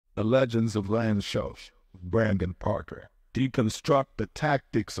The Legends of Land Show, Brandon Parker. Deconstruct the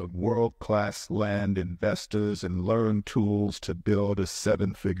tactics of world-class land investors and learn tools to build a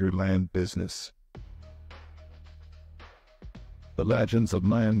seven-figure land business. The Legends of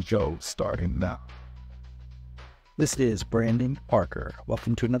Land Show starting now. This is Brandon Parker.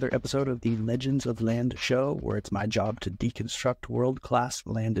 Welcome to another episode of the Legends of Land Show, where it's my job to deconstruct world-class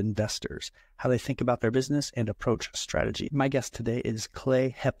land investors, how they think about their business and approach strategy. My guest today is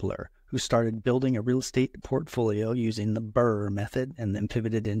Clay Hepler, who started building a real estate portfolio using the BRRRR method and then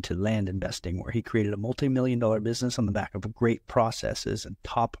pivoted into land investing, where he created a multi-million-dollar business on the back of great processes and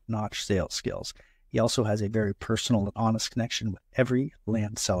top-notch sales skills. He also has a very personal and honest connection with every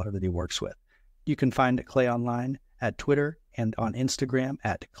land seller that he works with. You can find Clay online at Twitter and on Instagram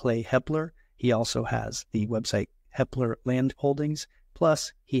at Clay Hepler. He also has the website Hepler Land Holdings.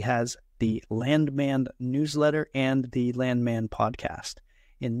 Plus, he has the Landman newsletter and the Landman podcast.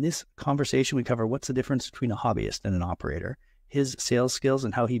 In this conversation, we cover what's the difference between a hobbyist and an operator, his sales skills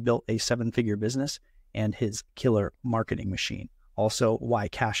and how he built a seven-figure business, and his killer marketing machine. Also, why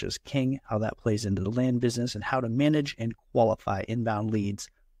cash is king, how that plays into the land business, and how to manage and qualify inbound leads.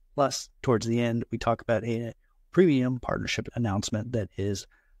 Plus, towards the end, we talk about a premium partnership announcement that is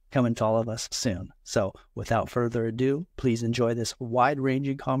coming to all of us soon. So, without further ado, please enjoy this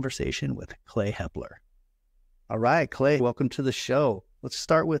wide-ranging conversation with Clay Hepler. All right, Clay, welcome to the show. Let's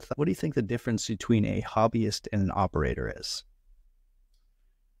start with, what do you think the difference between a hobbyist and an operator is?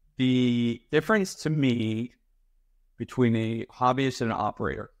 The difference to me between a hobbyist and an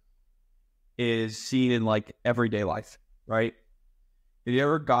operator is seen in like everyday life, right? Have you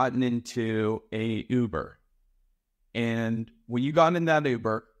ever gotten into a Uber? And when you got in that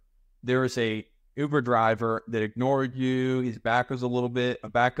Uber, there was a Uber driver that ignored you. His back was the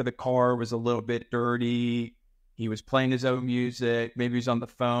back of the car was a little bit dirty. He was playing his own music. Maybe he's on the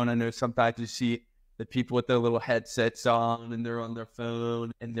phone. I know sometimes you see the people with their little headsets on and they're on their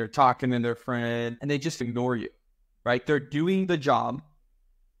phone and they're talking to their friend and they just ignore you, right? They're doing the job,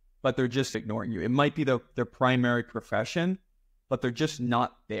 but they're just ignoring you. It might be their primary profession, but they're just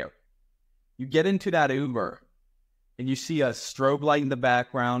not there. You get into that Uber and you see a strobe light in the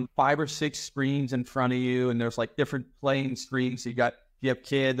background, 5 or 6 screens in front of you, and there's like different playing screens. So you have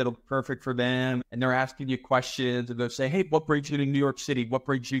kids that'll be perfect for them, and they're asking you questions, and they'll say, hey, what brings you to New York City? What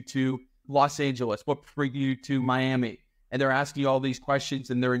brings you to Los Angeles? What brings you to Miami? And they're asking you all these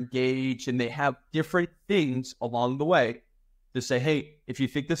questions, and they're engaged, and they have different things along the way to say, hey, if you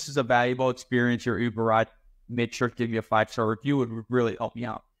think this is a valuable experience, your Uber ride, make sure to give you a 5-star review. It would really help me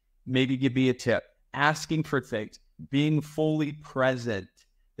out. Maybe give me a tip. Asking for things, being fully present.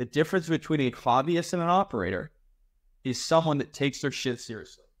 The difference between a hobbyist and an operator is someone that takes their shit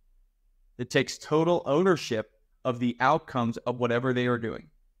seriously, that takes total ownership of the outcomes of whatever they are doing.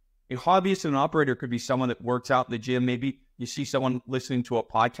 A hobbyist and an operator could be someone that works out in the gym. Maybe you see someone listening to a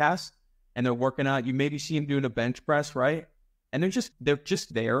podcast and they're working out. You maybe see them doing a bench press, right? And they're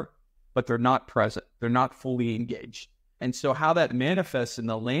just there, but they're not present. They're not fully engaged. And so how that manifests in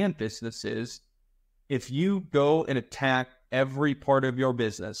the land business is, if you go and attack every part of your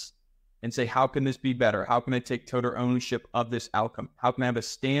business and say, how can this be better? How can I take total ownership of this outcome? How can I have a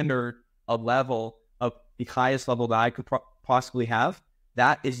standard, a level of the highest level that I could possibly have?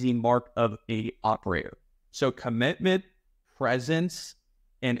 That is the mark of an operator. So commitment, presence,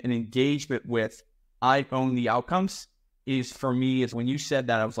 and an engagement with, I own the outcomes, is for me, is when you said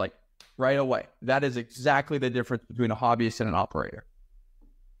that, I was like, right away. That is exactly the difference between a hobbyist and an operator.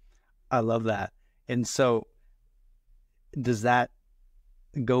 I love that. And so does that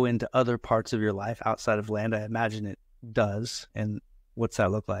go into other parts of your life outside of land? I imagine it does. And what's that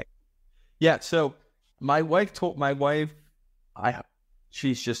look like? Yeah. So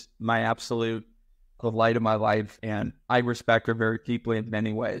she's just my absolute light of my life. And I respect her very deeply in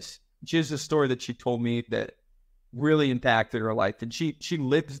many ways. She has a story that she told me that really impacted her life. And she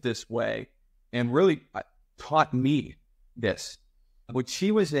lives this way and really taught me this. When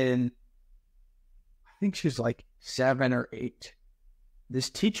she was in, I think she was like 7 or 8, this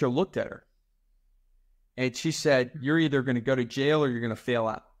teacher looked at her and she said, you're either going to go to jail or you're going to fail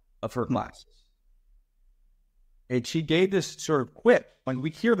out of her classes. And she gave this sort of quip. When we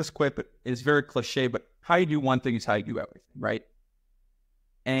hear this quip, it's very cliche, but how you do one thing is how you do everything, right?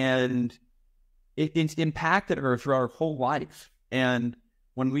 And it's impacted her throughout her whole life. And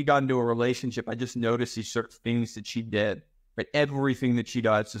when we got into a relationship, I just noticed these sort of things that she did. But everything that she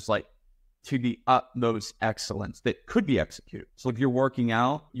does is like to the utmost excellence that could be executed. So if you're working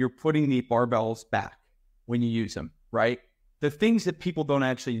out, you're putting the barbells back when you use them, right? The things that people don't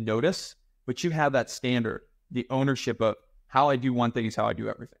actually notice, but you have that standard, the ownership of how I do one thing is how I do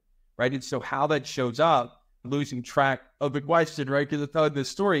everything, right? And so how that shows up, losing track of the question, right? Because I'm telling this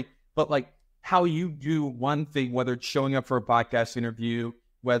story, but like how you do one thing, whether it's showing up for a podcast interview,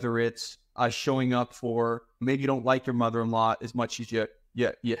 whether it's showing up for, maybe you don't like your mother-in-law as much as you're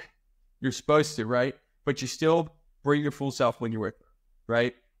supposed to, right? But you still bring your full self when you're with her,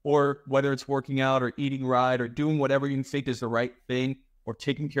 right? Or whether it's working out or eating right or doing whatever you think is the right thing, or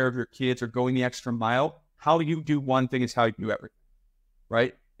taking care of your kids or going the extra mile, how you do one thing is how you do everything,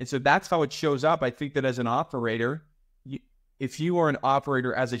 right? And so that's how it shows up. I think that as an operator, if you are an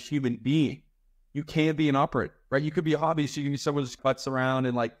operator as a human being, you can be an operator, right? You could be a hobbyist. You can be someone who just cuts around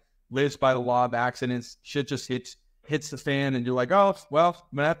and like lives by the law of accidents. Shit just hits the fan, and you're like, oh, well,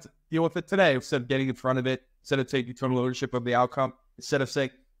 I'm going to have to deal with it today. Instead of getting in front of it, instead of taking total ownership of the outcome, instead of saying,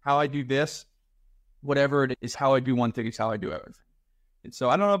 how I do this, whatever it is, how I do one thing is how I do everything. And so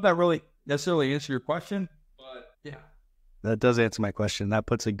I don't know if that really necessarily answers your question, but yeah. That does answer my question. That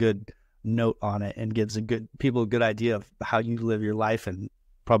puts a good note on it and gives people a good idea of how you live your life and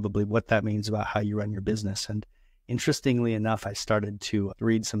probably what that means about how you run your business. And interestingly enough, I started to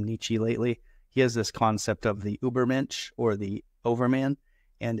read some Nietzsche lately. He has this concept of the Übermensch, or the overman.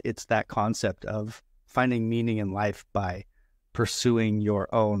 And it's that concept of finding meaning in life by pursuing your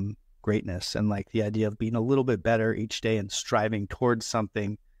own greatness, and like the idea of being a little bit better each day and striving towards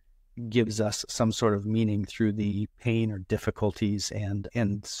something gives us some sort of meaning through the pain or difficulties. And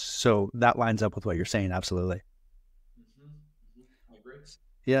so that lines up with what you're saying. Absolutely. I agree.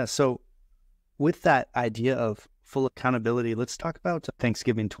 Yeah. So with that idea of full accountability, let's talk about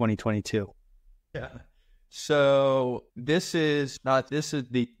Thanksgiving 2022. Yeah. So this is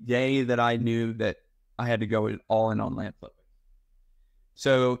the day that I knew that I had to go all in on land flipping.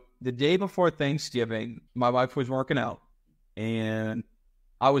 So the day before Thanksgiving, my wife was working out and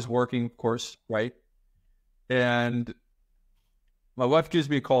I was working, of course, right? And my wife gives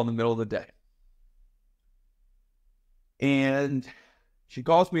me a call in the middle of the day. And she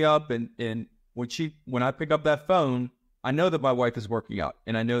calls me up, and when I pick up that phone, I know that my wife is working out,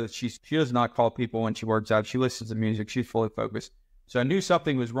 and I know that she does not call people when she works out. She listens to music. She's fully focused. So I knew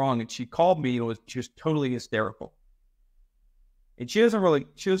something was wrong, and she called me and she was totally hysterical. And she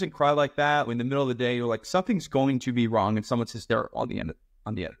doesn't cry like that. In the middle of the day, you're like, something's going to be wrong, and someone's hysterical on the end.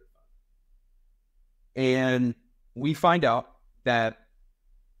 And we find out that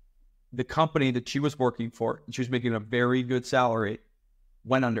the company that she was working for, she was making a very good salary,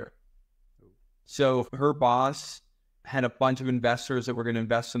 went under. So her boss had a bunch of investors that were going to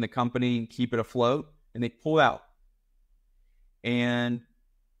invest in the company and keep it afloat, and they pulled out. And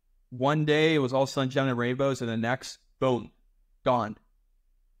one day it was all sunshine and rainbows, and the next, boom, gone.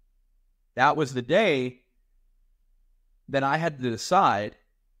 That was the day that I had to decide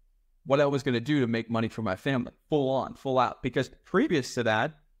what I was going to do to make money for my family, full on, full out. Because previous to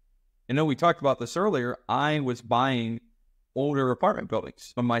that, I know we talked about this earlier, I was buying older apartment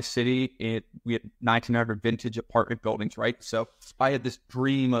buildings from my city. We had 1900 vintage apartment buildings, right? So I had this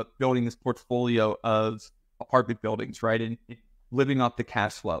dream of building this portfolio of apartment buildings, right? And living off the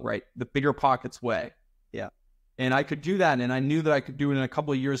cash flow, right? The bigger pockets way. Yeah. And I could do that. And I knew that I could do it in a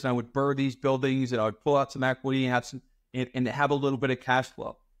couple of years, and I would burr these buildings, and I would pull out some equity and have a little bit of cash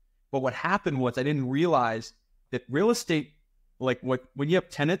flow. But what happened was I didn't realize that real estate, like when you have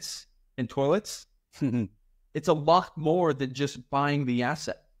tenants and toilets, it's a lot more than just buying the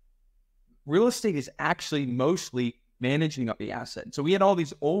asset. Real estate is actually mostly managing of the asset. So we had all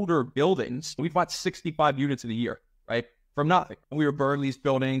these older buildings. We bought 65 units in a year, right? From nothing. And we were burning these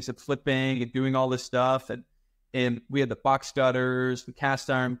buildings and flipping and doing all this stuff. And we had the box gutters, the cast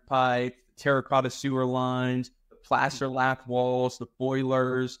iron pipe, the terracotta sewer lines, the plaster lap walls, the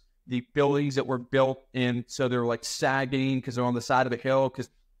boilers, the buildings that were built in. So they're like sagging because they're on the side of the hill, because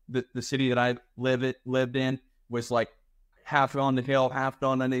the city that I lived in was like half on the hill, half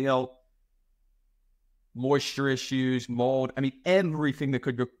on the hill. Moisture issues, mold, I mean, everything that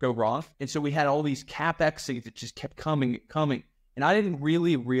could go wrong. And so we had all these CapEx things that just kept coming. And I didn't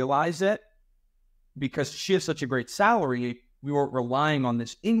really realize it because she has such a great salary. We weren't relying on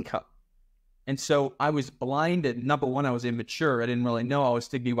this income. And so I was blinded. Number one, I was immature. I didn't really know. I was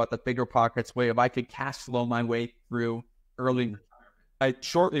thinking about the bigger pockets way of I could cash flow my way through early retirement. I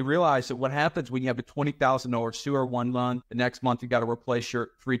shortly realized that what happens when you have a $20,000 sewer one month, the next month you got to replace your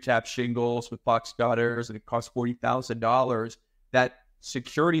 3-tap shingles with box gutters, and it costs $40,000. That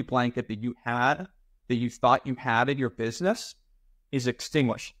security blanket that you had, that you thought you had in your business, is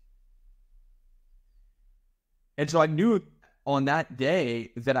extinguished. And so I knew on that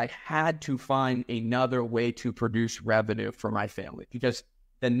day that I had to find another way to produce revenue for my family, because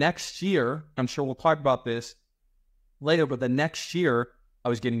the next year, I'm sure we'll talk about this, later, but the next year I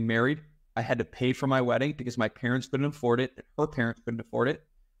was getting married. I had to pay for my wedding because my parents couldn't afford it. And her parents couldn't afford it.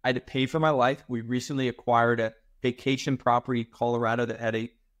 I had to pay for my life. We recently acquired a vacation property in Colorado that had a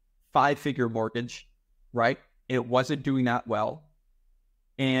 5-figure mortgage, right? It wasn't doing that well.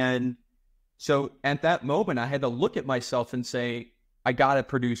 And so at that moment, I had to look at myself and say, I got to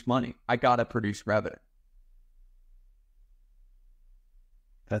produce money. I got to produce revenue.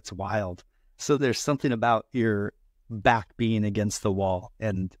 That's wild. So there's something about your back being against the wall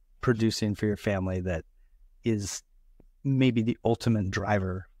and producing for your family that is maybe the ultimate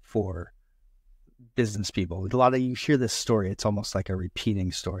driver for business people. A lot of you hear this story, it's almost like a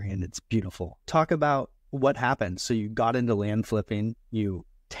repeating story, and it's beautiful. Talk about what happened. So you got into land flipping, you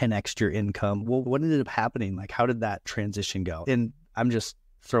 10x'd your income. Well, what ended up happening? Like, how did that transition go? And I'm just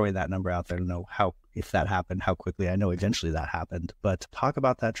throwing that number out there to know how, if that happened, how quickly. I know eventually that happened, but talk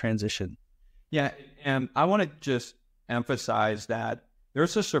about that transition. Yeah, and I want to just emphasize that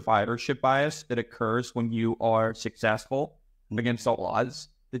there's a survivorship bias that occurs when you are successful against all odds.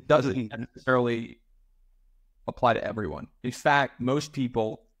 It doesn't necessarily apply to everyone. In fact, most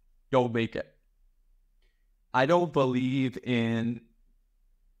people don't make it. I don't believe in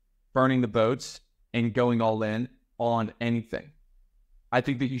burning the boats and going all in on anything. I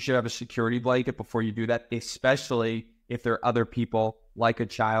think that you should have a security blanket before you do that, especially if there are other people like a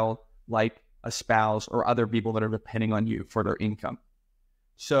child, like a spouse, or other people that are depending on you for their income.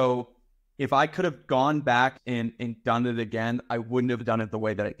 So if I could have gone back and done it again, I wouldn't have done it the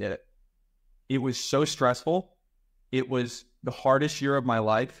way that I did it. It was so stressful. It was the hardest year of my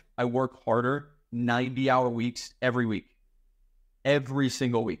life. I worked harder, 90-hour weeks every week, every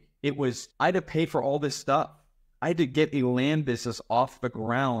single week. I had to pay for all this stuff. I had to get a land business off the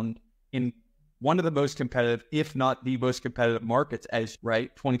ground in one of the most competitive, if not the most competitive markets,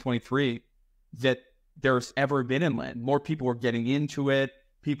 2023, that there's ever been in land. More people are getting into it.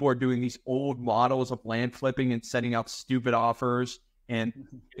 People are doing these old models of land flipping and setting out stupid offers and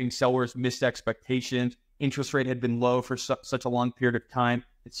getting sellers missed expectations. Interest rate had been low for such a long period of time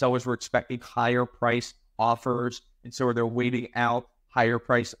that sellers were expecting higher price offers. And so they're waiting out higher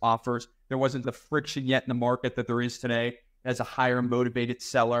price offers. There wasn't the friction yet in the market that there is today as a higher motivated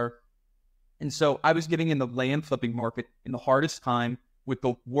seller. And so I was getting in the land flipping market in the hardest time with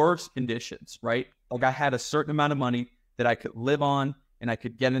the worst conditions, right? Like, I had a certain amount of money that I could live on and I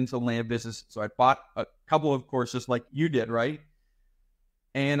could get into the land business. So I bought a couple of courses like you did, right?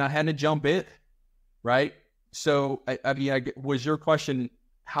 And I had to jump in, right? So was your question,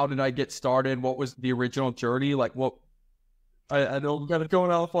 how did I get started? What was the original journey? Like, what? I know I'm kind of going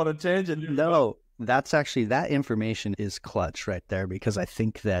off on a tangent. No, that's actually, that information is clutch right there, because I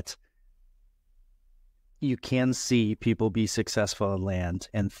think that you can see people be successful in land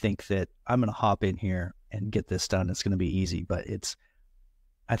and think that I'm going to hop in here and get this done. It's going to be easy, but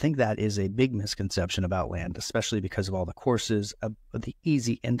I think that is a big misconception about land, especially because of all the courses of the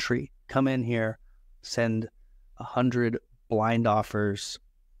easy entry. Come in here, send 100 blind offers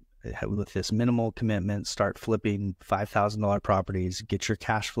with this minimal commitment, start flipping $5,000 properties, get your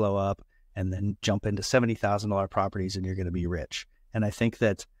cash flow up, and then jump into $70,000 properties and you're going to be rich. And I think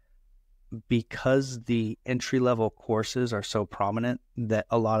that because the entry-level courses are so prominent, that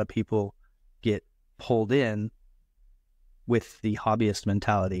a lot of people get pulled in with the hobbyist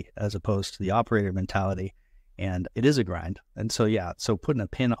mentality as opposed to the operator mentality. And it is a grind. And so, yeah, so putting a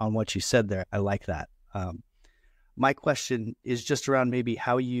pin on what you said there, I like that. My question is just around maybe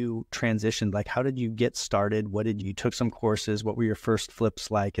how you transitioned. Like, how did you get started? You took some courses? What were your first flips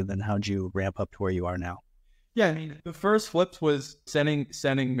like? And then how'd you ramp up to where you are now? Yeah, I mean, the first flips was sending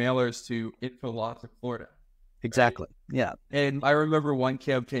mailers to info lots of Florida. Exactly. Right? Yeah. And I remember one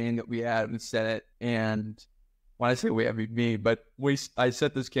campaign that we had in the Senate, and when I say we, I mean me, but I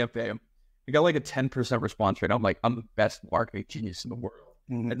set this campaign. We got like a 10% response rate. I'm like, I'm the best marketing genius in the world.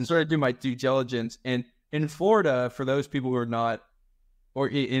 Mm-hmm. And started doing my due diligence. And in Florida, for those people who are not, or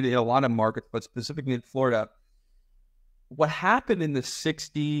in a lot of markets, but specifically in Florida, what happened in the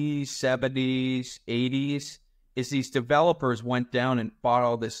 60s, 70s, 80s is these developers went down and bought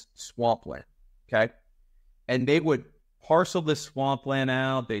all this swampland, okay? And they would parcel this swampland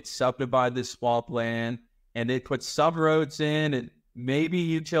out, they'd subdivide this swampland, and they'd put subroads in and maybe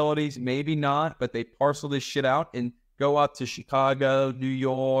utilities, maybe not, but they parcel this shit out and go up to Chicago, New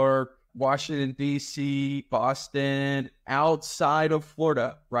York, Washington, D.C., Boston, outside of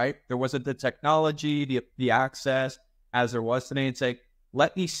Florida, right? There wasn't the technology, the access as there was today, and say,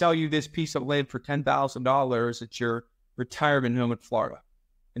 let me sell you this piece of land for $10,000 at your retirement home in Florida.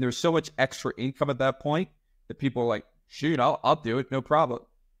 And there was so much extra income at that point that people were like, shoot, I'll do it, no problem.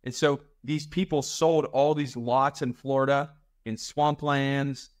 And so these people sold all these lots in Florida in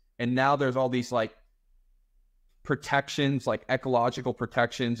swamplands, and now there's all these like protections, like ecological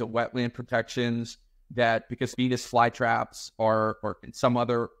protections and wetland protections, that because Venus flytraps or some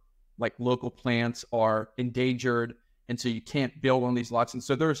other like local plants are endangered, and so you can't build on these lots. And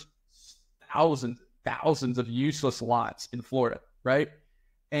so there's thousands of useless lots in Florida, right?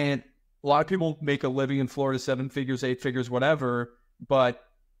 And a lot of people make a living in Florida, 7 figures, 8 figures, whatever, but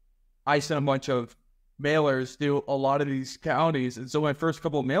I sent a bunch of mailers to a lot of these counties. And so my first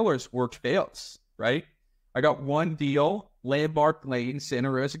couple of mailers worked fails, right? I got one deal, Landmark Lane, Santa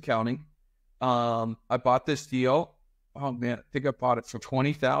Rosa County. I bought this deal. Oh man, I think I bought it for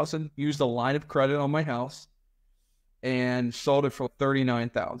 $20,000, used a line of credit on my house, and sold it for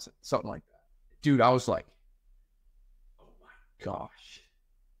 $39,000, something like that. Dude, I was like, oh my gosh,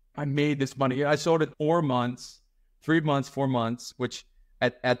 I made this money. I sold it 4 months, 4 months, which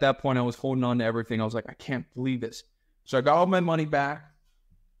at that point I was holding on to everything. I was like, I can't believe this. So I got all my money back,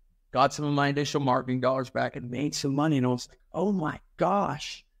 got some of my initial marketing dollars back, and made some money. And I was like, oh my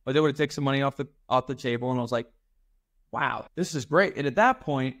gosh. I was able to take some money off the table, and I was like, wow, this is great. And at that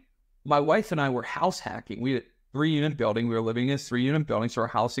point, my wife and I were house hacking. We had a 3-unit building. We were living in a 3-unit building, so our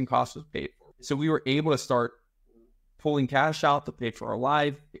housing cost was paid for. So we were able to start pulling cash out to pay for our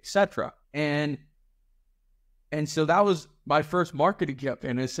life, etc. And so that was my first marketing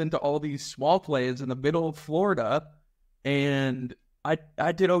campaign. I sent to all these small plays in the middle of Florida, and I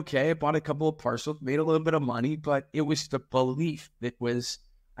did okay. I bought a couple of parcels, made a little bit of money, but it was the belief that was,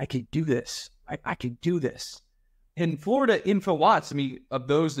 I could do this. I could do this. In Florida, info lots, I mean, of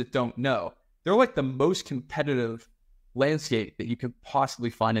those that don't know, they're like the most competitive landscape that you could possibly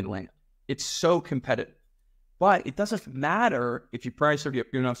find in land. It's so competitive. But it doesn't matter if you price or you have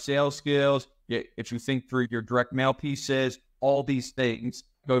enough sales skills, if you think through your direct mail pieces, all these things,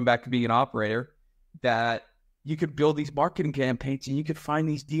 going back to being an operator, that you could build these marketing campaigns and you could find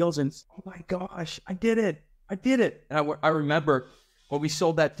these deals and, oh my gosh, I did it. And I remember when we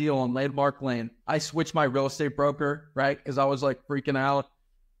sold that deal on Landmark Lane, I switched my real estate broker, right? Because I was like freaking out.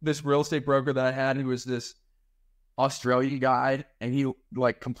 This real estate broker that I had, who was this Australian guy, and he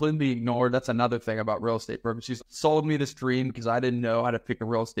like completely ignored. That's another thing about real estate brokers. He sold me this dream because I didn't know how to pick a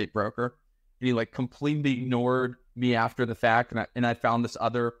real estate broker. And he like completely ignored me after the fact. And I found this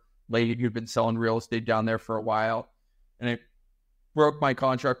other lady who'd been selling real estate down there for a while. And I broke my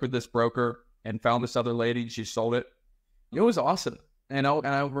contract with this broker and found this other lady. She sold it. It was awesome. And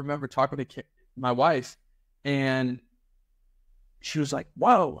I remember talking to my wife, and she was like,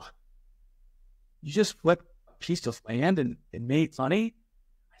 whoa, you just flipped a piece of land and made money?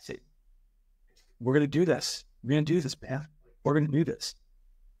 I said, we're going to do this. We're going to do this, man. We're going to do this.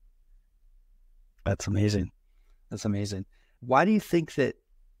 That's amazing. That's amazing. Why do you think that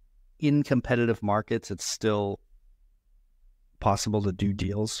in competitive markets, it's still possible to do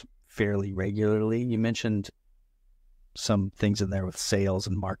deals fairly regularly? You mentioned some things in there with sales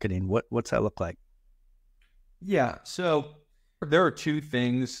and marketing. What's that look like? Yeah. So there are 2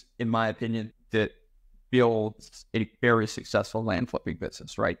 things, in my opinion, that build a very successful land flipping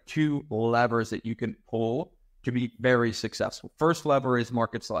business, right? 2 levers that you can pull to be very successful. First lever is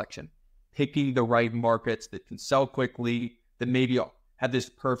market selection, picking the right markets that can sell quickly, that maybe have this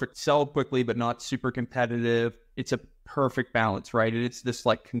perfect sell quickly, but not super competitive. It's a perfect balance, right? And it's this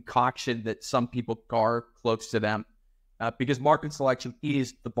like concoction that some people are close to them. Because market selection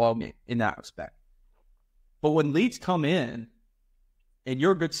is the ballgame in that respect. But when leads come in and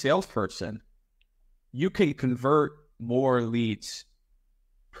you're a good salesperson, you can convert more leads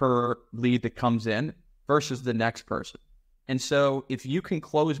per lead that comes in versus the next person. And so if you can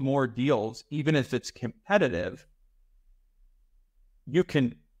close more deals, even if it's competitive, you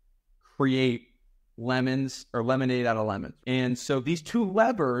can create lemons or lemonade out of lemons. And so these 2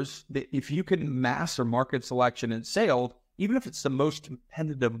 levers, that if you can master market selection and sales, even if it's the most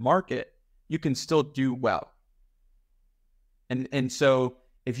competitive market, you can still do well. And so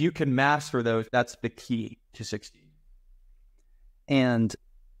if you can master those, that's the key to succeed. And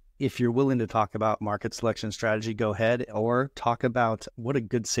if you're willing to talk about market selection strategy, go ahead, or talk about what a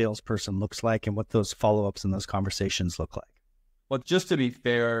good salesperson looks like and what those follow-ups and those conversations look like. Well, just to be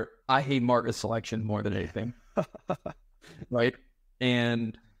fair, I hate market selection more than anything, right?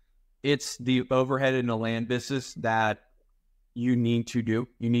 And it's the overhead in the land business that you need to do.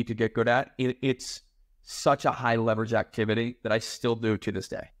 You need to get good at. It's such a high leverage activity that I still do to this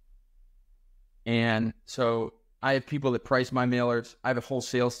day. And so I have people that price my mailers. I have a whole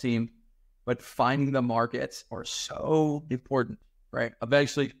sales team, but finding the markets are so important, right?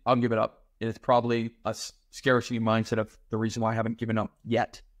 Eventually, I'll give it up. It's probably a scarcity mindset of the reason why I haven't given up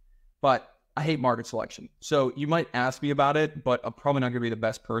yet. but I hate market selection. So you might ask me about it, but I'm probably not going to be the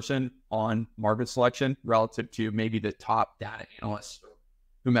best person on market selection relative to maybe the top data analysts or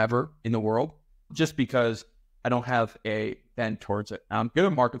whomever in the world, just because I don't have a bent towards it. I'm good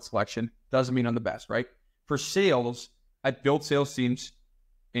at market selection. Doesn't mean I'm the best, right? For sales, I've built sales teams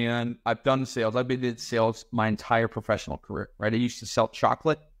and I've done sales. I've been in sales my entire professional career, right? I used to sell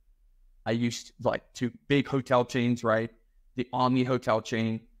chocolate. I used to big hotel chains, right? The Omni hotel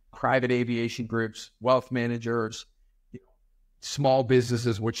chain, private aviation groups, wealth managers, small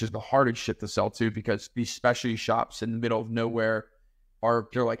businesses, which is the hardest shit to sell to because these specialty shops in the middle of nowhere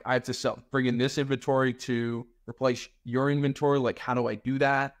they're like, I have to bring in this inventory to replace your inventory. Like, how do I do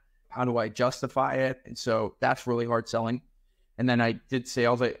that? How do I justify it? And so that's really hard selling. And then I did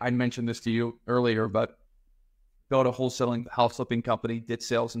sales. I mentioned this to you earlier, but built a wholesaling house flipping company, did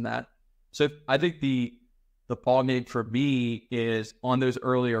sales in that. So I think the ball game for me is on those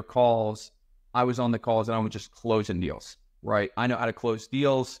earlier calls, I was on the calls and I was just closing deals, right? I know how to close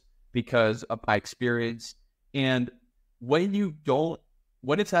deals because of my experience. And when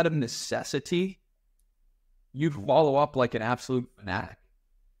it's out of necessity, you follow up like an absolute fanatic.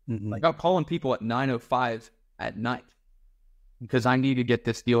 Mm-hmm. Like I'm calling people at 9:05 at night because I need to get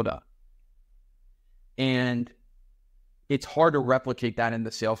this deal done. And it's hard to replicate that in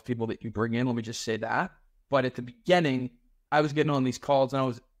the salespeople that you bring in. Let me just say that. But at the beginning, I was getting on these calls and I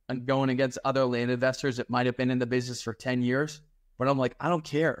was going against other land investors that might have been in the business for 10 years. But I'm like, I don't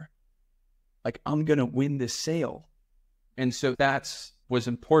care. Like, I'm going to win this sale. And so was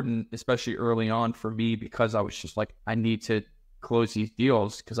important, especially early on for me, because I was just like, I need to close these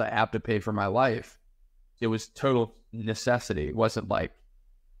deals because I have to pay for my life. It was total necessity. It wasn't like,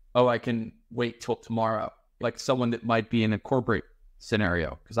 oh, I can wait till tomorrow. Like someone that might be in a corporate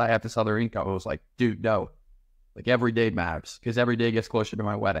scenario because I have this other income. I was like, dude, no. Like every day matters because every day gets closer to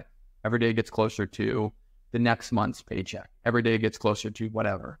my wedding. Every day gets closer to the next month's paycheck. Every day gets closer to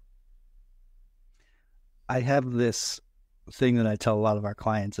whatever. I have this thing that I tell a lot of our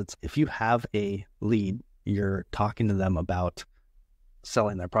clients. It's if you have a lead, you're talking to them about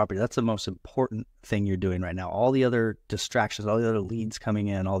selling their property. That's the most important thing you're doing right now. All the other distractions, all the other leads coming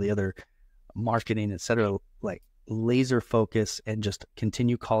in, all the other marketing, etc., like laser focus and just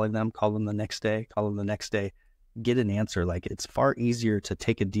continue calling them, call them the next day, get an answer. Like it's far easier to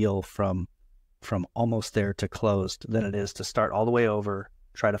take a deal from almost there to closed than it is to start all the way over,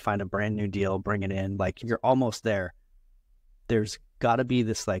 try to find a brand new deal, bring it in. Like you're almost there. There's got to be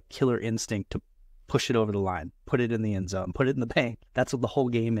this like killer instinct to push it over the line, put it in the end zone, put it in the bank. That's what the whole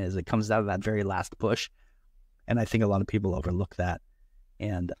game is. It comes down to that very last push. And I think a lot of people overlook that.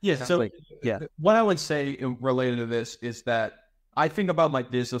 And what I would say related to this is that I think about my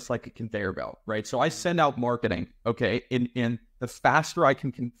business like a conveyor belt, right? So I send out marketing, okay? And the faster I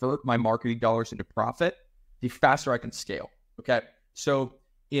can convert my marketing dollars into profit, the faster I can scale, okay? So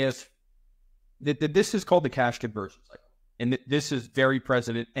if this is called the cash conversion cycle, and this is very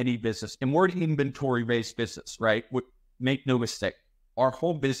present in any business, and we're an inventory-based business, right? Make no mistake. Our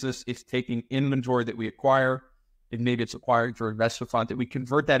whole business is taking inventory that we acquire, and maybe it's acquiring through investment fund, that we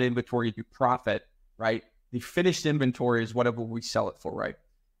convert that inventory into profit, right? The finished inventory is whatever we sell it for, right?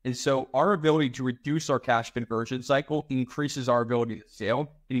 And so our ability to reduce our cash conversion cycle increases our ability to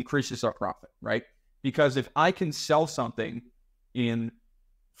sell. It increases our profit, right? Because if I can sell something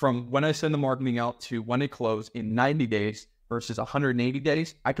from when I send the marketing out to when it closes in 90 days versus 180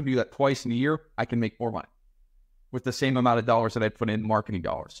 days, I can do that twice in a year. I can make more money with the same amount of dollars that I put in marketing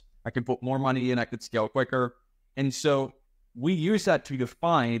dollars. I can put more money in. I could scale quicker. And so we use that to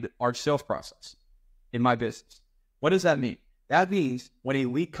define our sales process in my business. What does that mean? That means when a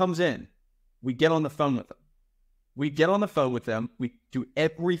lead comes in, we get on the phone with them. We do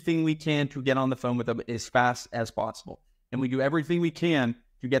everything we can to get on the phone with them as fast as possible. And we do everything we can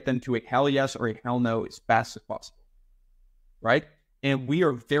to get them to a hell yes or a hell no as fast as possible. Right? And we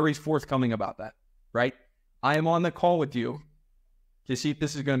are very forthcoming about that. Right? I am on the call with you to see if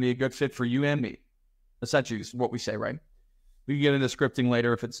this is going to be a good fit for you and me. Essentially, is what we say, right? We can get into scripting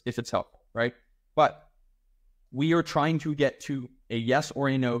later if it's helpful, right? But we are trying to get to a yes or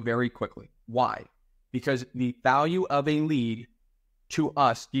a no very quickly. Why? Because the value of a lead to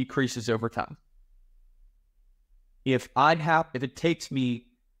us decreases over time. If it takes me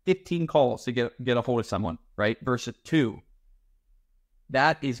 15 calls to get a hold of someone, right, versus 2,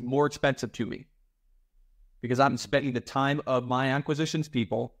 that is more expensive to me because I'm spending the time of my acquisitions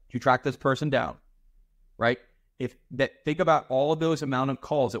people to track this person down, right? Think about all of those amount of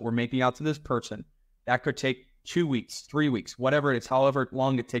calls that we're making out to this person. That could take 2 weeks, 3 weeks, whatever it is, however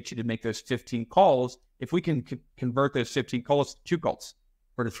long it takes you to make those 15 calls. If we can convert those 15 calls to 2 calls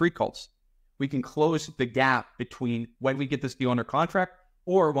or to 3 calls. We can close the gap between when we get this deal under contract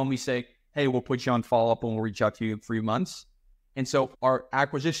or when we say, hey, we'll put you on follow-up and we'll reach out to you in 3 months. And so our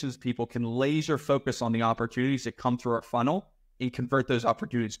acquisitions people can laser focus on the opportunities that come through our funnel and convert those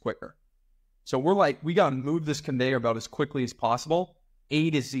opportunities quicker. So we're like, we got to move this conveyor belt as quickly as possible,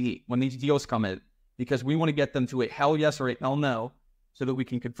 A to Z, when these deals come in, because we want to get them to a hell yes or a hell no so that we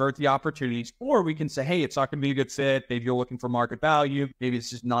can convert the opportunities, or we can say, hey, it's not going to be a good fit. Maybe you're looking for market value. Maybe it's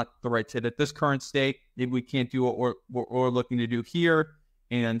just not the right fit at this current state. Maybe we can't do what we're looking to do here.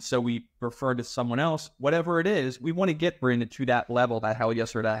 And so we refer to someone else. Whatever it is, we want to get Brandon to that level, that hell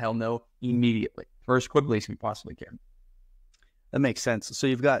yes or that hell no, immediately, or as quickly as we possibly can. That makes sense. So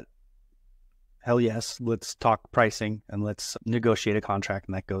you've got hell yes, let's talk pricing and let's negotiate a contract,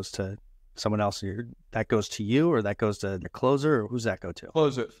 and that goes to someone else. That goes to you, or that goes to the closer, or who's that go to?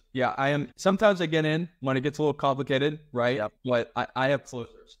 Closers. Yeah, I am. Sometimes I get in when it gets a little complicated, right? Yep. But I have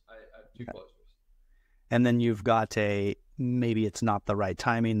closers. I have 2 closers. And then you've got maybe it's not the right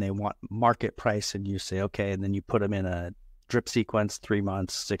timing. They want market price, and you say, okay, and then you put them in a drip sequence, 3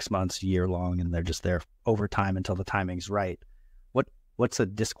 months, 6 months, year long, and they're just there over time until the timing's right. What's a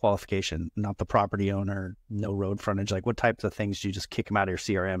disqualification? Not the property owner, no road frontage. Like, what types of things do you just kick them out of your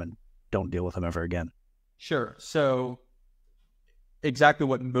CRM and don't deal with them ever again? Sure. So exactly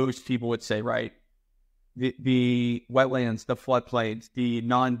what most people would say, right? The wetlands, the floodplains, the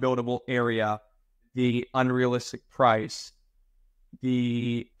non-buildable area, the unrealistic price,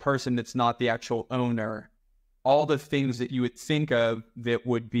 the person that's not the actual owner, all the things that you would think of that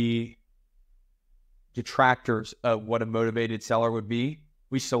would be detractors of what a motivated seller would be,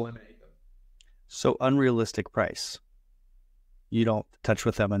 we still eliminate them. So unrealistic price. You don't touch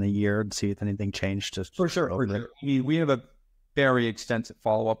with them in a year and see if anything changed? For sure. We have a very extensive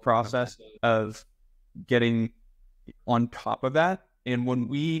follow-up process of getting on top of that. And when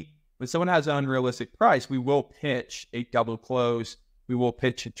someone has an unrealistic price, we will pitch a double close. We will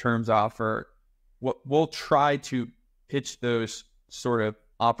pitch a terms offer. We'll try to pitch those sort of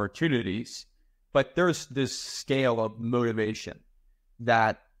opportunities. But there's this scale of motivation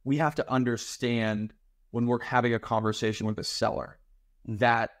that we have to understand when we're having a conversation with a seller,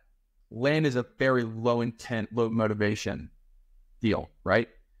 that land is a very low intent, low motivation deal, right?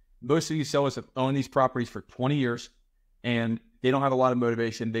 Most of these sellers have owned these properties for 20 years and they don't have a lot of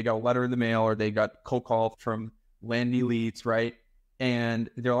motivation. They got a letter in the mail or they got cold call from landy leads, right? And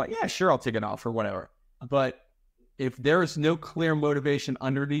they're like, yeah, sure, I'll take an offer, whatever. But if there's no clear motivation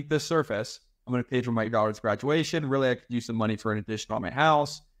underneath the surface, I'm going to pay for my daughter's graduation. Really, I could use some money for an addition on my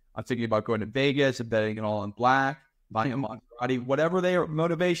house. I'm thinking about going to Vegas and betting it all in black, buying a Maserati, whatever their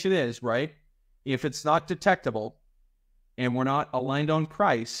motivation is, right? If it's not detectable and we're not aligned on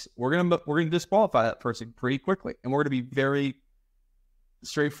price, we're gonna disqualify that person pretty quickly. And we're going to be very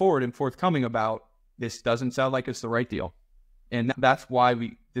straightforward and forthcoming about, this doesn't sound like it's the right deal. And that's why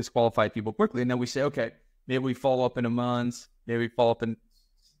we disqualify people quickly. And then we say, okay, maybe we follow up in a month, maybe we follow up in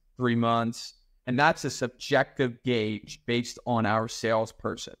 3 months. And that's a subjective gauge based on our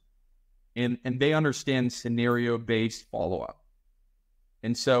salesperson. And they understand scenario-based follow-up.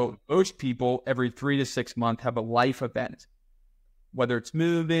 And so most people every 3 to 6 months have a life event, whether it's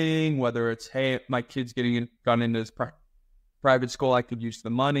moving, whether it's, hey, my kid's gone into this private school, I could use the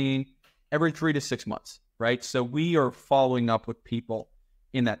money, every 3 to 6 months, right? So we are following up with people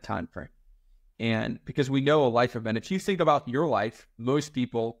in that time frame. And because we know a life event, if you think about your life, most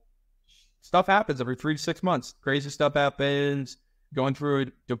people, stuff happens every 3 to 6 months. Crazy stuff happens, going through a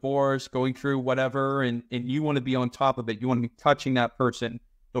divorce, going through whatever, and you want to be on top of it. You want to be touching that person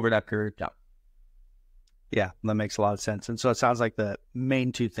over that period of time. Yeah, that makes a lot of sense. And so it sounds like the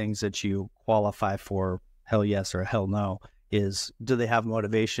main 2 things that you qualify for hell yes or hell no is, do they have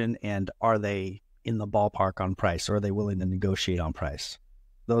motivation, and are they in the ballpark on price, or are they willing to negotiate on price?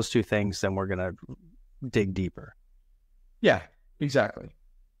 Those 2 things, then we're going to dig deeper. Yeah, exactly.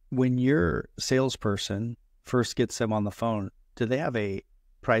 When your salesperson first gets them on the phone, do they have a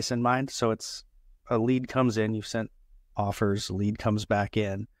price in mind? So it's a lead comes in, you've sent offers, lead comes back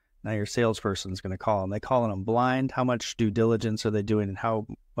in. Now your salesperson's going to call them. They calling them blind? How much due diligence are they doing, and how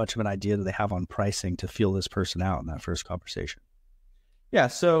much of an idea do they have on pricing to feel this person out in that first conversation? Yeah,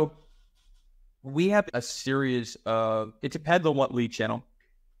 so we have a series of, it depends on what lead channel,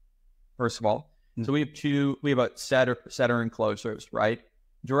 first of all. Mm-hmm. So we have a setter and closers, right?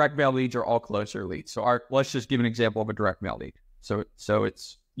 Direct mail leads are all closer leads. So let's just give an example of a direct mail lead. So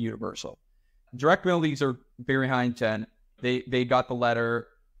it's universal. Direct mail leads are very high intent. They got the letter.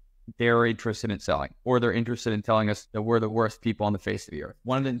 They're interested in selling, or they're interested in telling us that we're the worst people on the face of the earth.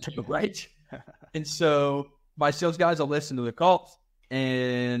 One of them, right? And so my sales guys will listen to the calls,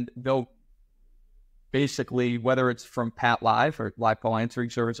 and they'll basically, whether it's from Pat Live or live call answering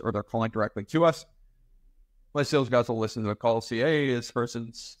service, or they're calling directly to us, my sales guys will listen to the call, see, hey, this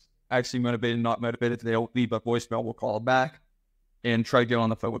person's actually motivated, not motivated. If they don't leave a voicemail, we'll call them back and try to get on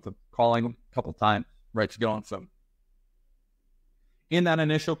the phone with them, calling them a couple of times, right, to get on the phone. In that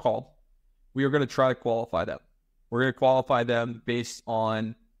initial call, we are going to try to qualify them. We're going to qualify them based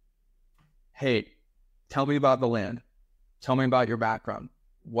on, hey, tell me about the land. Tell me about your background.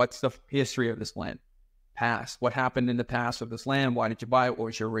 What's the history of this land? Past. What happened in the past with this land? Why did you buy it? What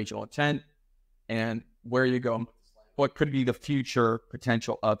was your original intent? And where are you going? What could be the future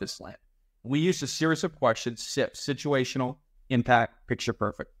potential of this land? We use a series of questions: SIP, situational, impact, picture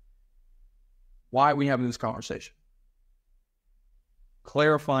perfect. Why are we having this conversation?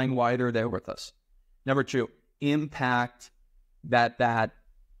 Clarifying why they're there with us. Number two, impact that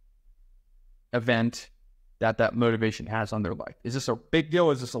event, that motivation has on their life. Is this a big deal?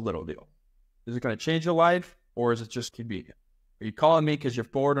 Or is this a little deal? Is it going to change your life, or is it just convenient? Are you calling me because you're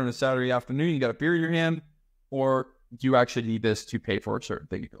bored on a Saturday afternoon, you got a beer in your hand, or do you actually need this to pay for a certain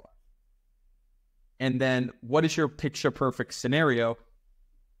thing in your life? And then what is your picture perfect scenario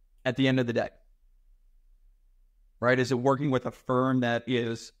at the end of the day? Right? Is it working with a firm that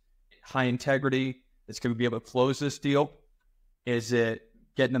is high integrity, that's going to be able to close this deal? Is it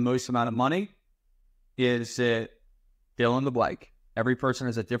getting the most amount of money? Is it fill in the blank? Every person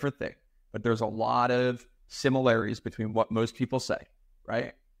has a different thing, but there's a lot of similarities between what most people say,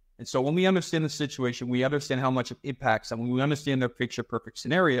 right? And so when we understand the situation, we understand how much it impacts them. When we understand their picture perfect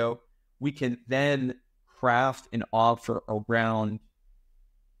scenario, we can then craft an offer around,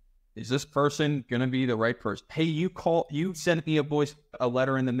 is this person going to be the right person? Hey, you sent me a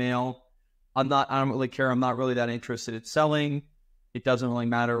letter in the mail. I don't really care. I'm not really that interested in selling. It doesn't really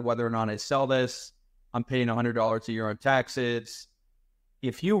matter whether or not I sell this. I'm paying $100 a year on taxes.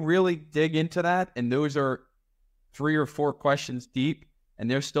 If you really dig into that, and those are 3 or 4 questions deep, and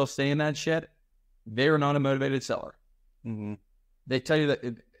they're still saying that shit, they're not a motivated seller. Mm-hmm. They tell you that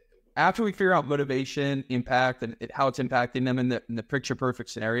after we figure out motivation, impact, and how it's impacting them in the picture perfect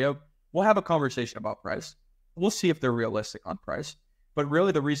scenario, we'll have a conversation about price. We'll see if they're realistic on price. But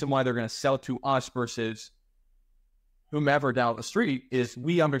really the reason why they're going to sell to us versus whomever down the street is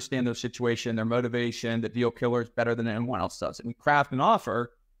we understand their situation, their motivation, the deal killer is better than anyone else does. And we craft an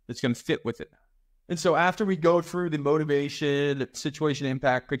offer that's going to fit with it. And so after we go through the motivation, situation,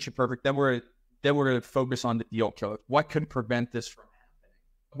 impact, picture perfect, then we're going to focus on the deal killer. What could prevent this from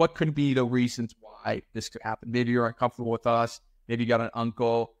happening? What could be the reasons why this could happen? Maybe you're uncomfortable with us. Maybe you got an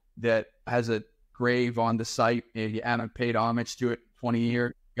uncle that has a grave on the site and you haven't paid homage to it 20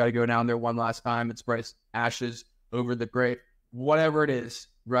 years. You got to go down there one last time and spread ashes over the grave. Whatever it is,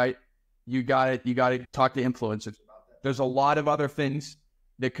 right? You got to talk to influencers about that. There's a lot of other things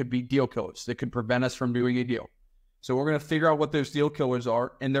that could be deal killers that could prevent us from doing a deal. So we're going to figure out what those deal killers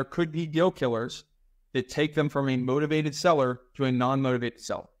are. And there could be deal killers that take them from a motivated seller to a non-motivated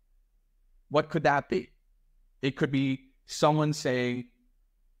seller. What could that be? It could be someone saying,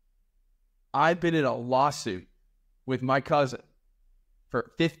 I've been in a lawsuit with my cousin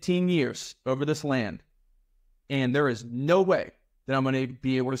for 15 years over this land, and there is no way that I'm going to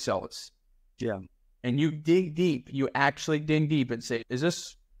be able to sell this. Yeah. And you dig deep, you actually dig deep and say, is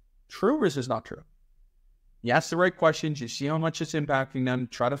this true or is this not true? You ask the right questions, you see how much it's impacting them,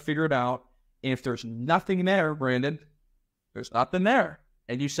 try to figure it out. And if there's nothing there, Brandon, there's nothing there,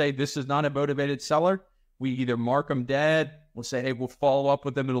 and you say this is not a motivated seller, we either mark them dead, we'll say, hey, we'll follow up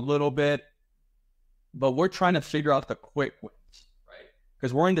with them in a little bit. But we're trying to figure out the quick wins, right?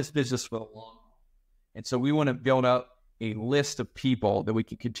 Because we're in this business for the long haul. And so we want to build up a list of people that we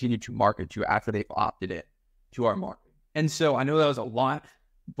can continue to market to after they've opted in to our market. And so I know that was a lot,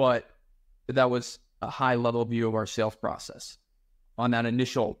 but that was a high level view of our sales process on that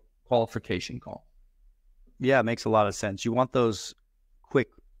initial qualification call. Yeah, it makes a lot of sense. You want those quick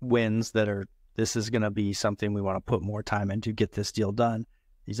wins that are, this is going to be something we want to put more time into, get this deal done.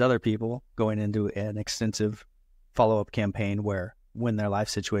 These other people going into an extensive follow-up campaign where when their life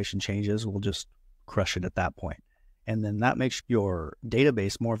situation changes, we'll just crush it at that point. And then that makes your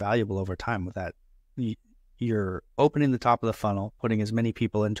database more valuable over time with that. You're opening the top of the funnel, putting as many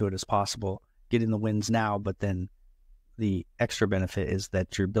people into it as possible, getting the wins now, but then the extra benefit is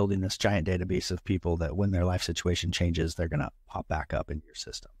that you're building this giant database of people that when their life situation changes, they're going to pop back up into your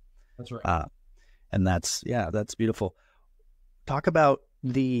system. That's right. And that's beautiful. Talk about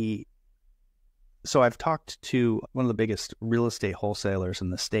so I've talked to one of the biggest real estate wholesalers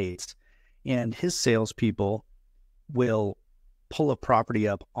in the States, and his salespeople will pull a property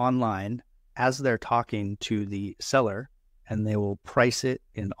up online as they're talking to the seller and they will price it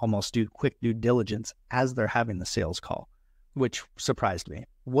and almost do quick due diligence as they're having the sales call, which surprised me.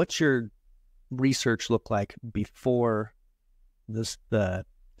 What's your research look like before the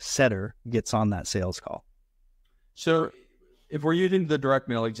setter gets on that sales call? So if we're using the direct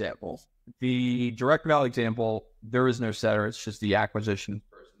mail example, there is no setter. It's just the acquisition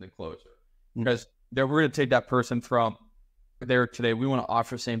person, the closer. Because we're going to take that person from there today. We want to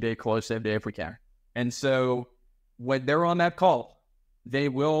offer same day, close same day if we can. And so when they're on that call, they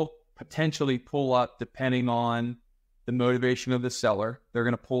will potentially pull up, depending on the motivation of the seller, they're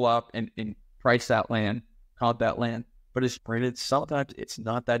going to pull up and price that land, comp that land. But it's printed. Sometimes it's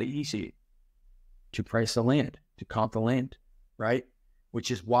not that easy to price the land, to comp the land, right? Which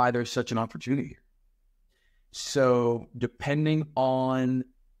is why there's such an opportunity here. So depending on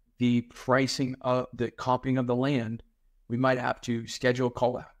the pricing of the comping of the land, we might have to schedule a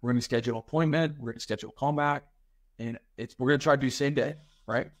call back. We're going to schedule an appointment. We're going to schedule a call back, and we're going to try to do same day,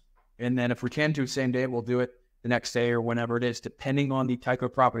 right? And then if we can do same day, we'll do it the next day or whenever it is, depending on the type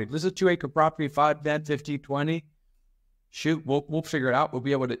of property. If this is a 2-acre property, 5, 10, 15, 20, shoot, we'll figure it out. We'll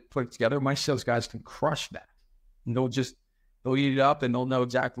be able to put it together. My sales guys can crush that. And they'll eat it up and they'll know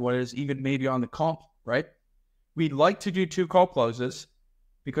exactly what it is, even maybe on the comp, right? We like to do 2 call closes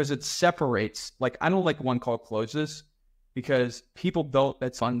because it separates. Like, I don't like 1 call closes because people don't,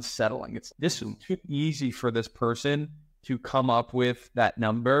 that's unsettling. This is too easy for this person to come up with that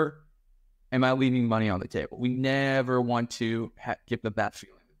number. Am I leaving money on the table? We never want to give them that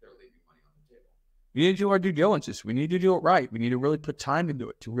feeling that they're leaving money on the table. We need to do our due diligence. We need to do it right. We need to really put time into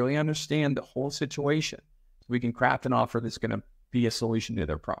it to really understand the whole situation. So we can craft an offer that's going to be a solution to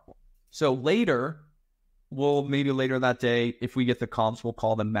their problem. So later that day, if we get the comps, we'll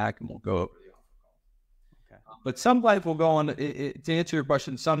call them back and we'll go over the offer call. Okay. But sometimes we'll go on, to answer your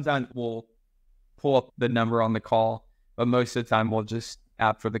question, sometimes we'll pull up the number on the call, but most of the time we'll just,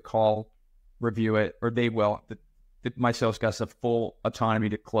 after the call, review it, or they will. My sales guys have full autonomy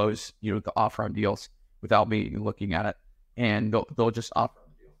to close, the offer on deals without me looking at it, and they'll just offer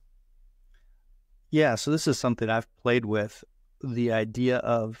the deal. Yeah, so this is something I've played with, the idea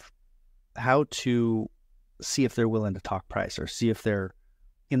of how to see if they're willing to talk price or see if they're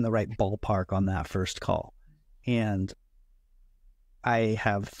in the right ballpark on that first call. And I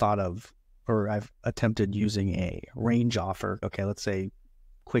have thought of, or I've attempted using a range offer. Okay, let's say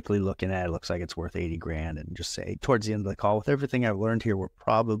quickly looking at it, looks like it's worth 80 grand, and just say towards the end of the call, with everything I've learned here, we're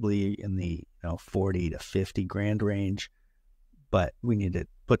probably in the 40 to 50 grand range, but we need to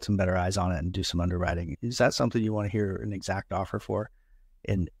put some better eyes on it and do some underwriting. Is that something you want to hear an exact offer for?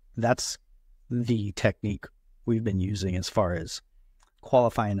 And that's the technique we've been using as far as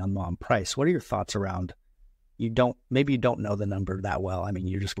qualifying on price. What are your thoughts around, maybe you don't know the number that well. I mean,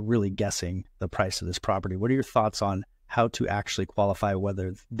 you're just really guessing the price of this property. What are your thoughts on how to actually qualify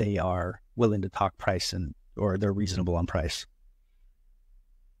whether they are willing to talk price or they're reasonable on price?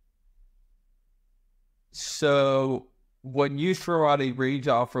 So when you throw out a range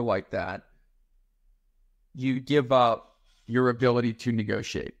offer like that, you give up your ability to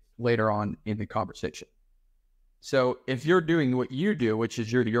negotiate later on in the conversation. So if you're doing what you do, which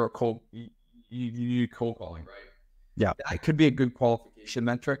is you're cold calling, right? Yeah, that could be a good qualification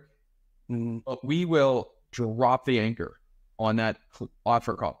metric. But we will drop the anchor on that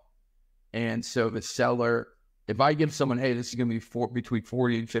offer call. And so the seller, if I give someone, hey, this is going to be between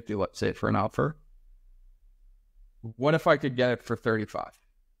 40 and 50, let's say, for an offer, what if I could get it for 35?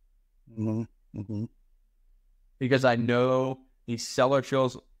 Because I know the seller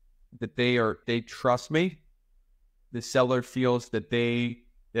feels that they trust me. The seller feels that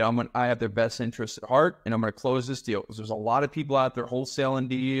I have their best interest at heart, and I'm going to close this deal. Because there's a lot of people out there wholesaling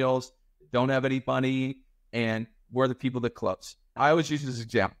deals, don't have any money, and we're the people that close. I always use this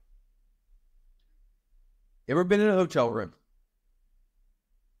example. Ever been in a hotel room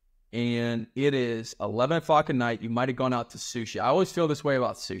and it is 11 o'clock at night? You might have gone out to sushi. I always feel this way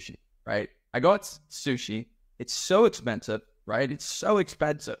about sushi, right? I go out to sushi. It's so expensive, right? It's so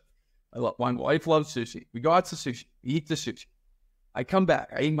expensive. My wife loves sushi. We go out to sushi. We eat the sushi. I come back.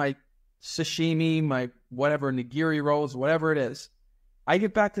 I eat my sashimi, my whatever, nigiri rolls, whatever it is. I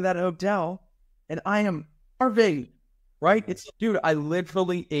get back to that hotel and I am starving, right? Dude, I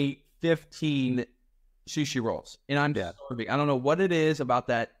literally ate 15 sushi rolls and I'm starving. I don't know what it is about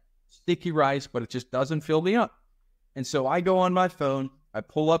that sticky rice, but it just doesn't fill me up. And so I go on my phone, I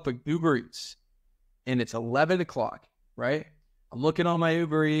pull up a Uber Eats, and it's 11 o'clock, right? I'm looking on my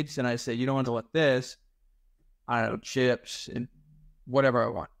Uber Eats and I say, you don't want to let this, I don't know, chips and whatever I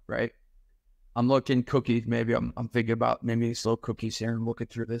want, right? I'm looking cookies. Maybe I'm thinking about maybe these little cookies here and looking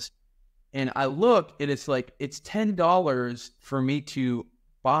through this. And I look and it's like, it's $10 for me to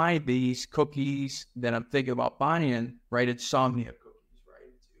buy these cookies that I'm thinking about buying, right? It's Somnia cookies, right?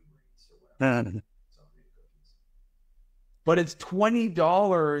 It's Uber Eats or whatever. But it's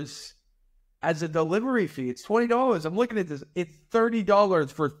 $20 as a delivery fee. It's $20. I'm looking at this. It's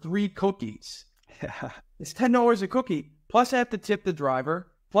 $30 for 3 cookies. Yeah. It's $10 a cookie. Plus I have to tip the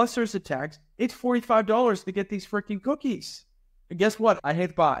driver. Plus there's a tax. It's $45 to get these freaking cookies. And guess what? I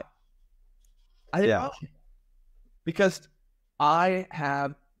hit buy. I hit buy. Because I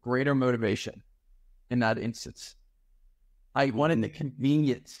have greater motivation in that instance. I wanted the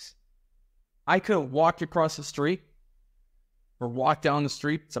convenience. I could have walked across the street or walked down the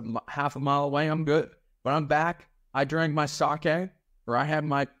street. It's half a mile away. I'm good. But I'm back. I drank my sake or I have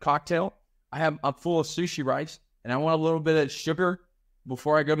my cocktail. I'm full of sushi rice and I want a little bit of sugar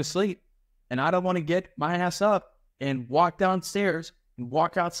before I go to sleep. And I don't want to get my ass up and walk downstairs and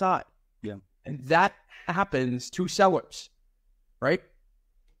walk outside. Yeah. And that happens to sellers, right?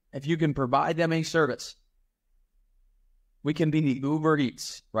 If you can provide them a service, we can be the Uber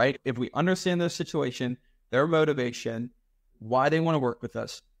Eats, right? If we understand their situation, their motivation, why they want to work with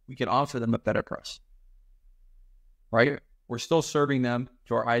us, we can offer them a better price, right? We're still serving them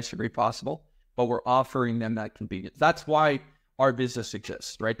to our highest degree possible, but we're offering them that convenience. That's why our business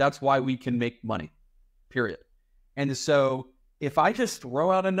exists, right? That's why we can make money, period. And so if I just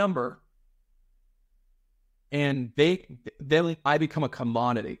throw out a number and I become a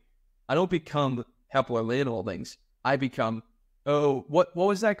commodity, I don't become Hepler Land Holdings. I become, what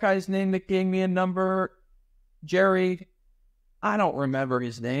was that guy's name that gave me a number? Jerry? I don't remember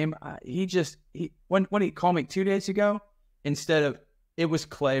his name. When he called me 2 days ago, it was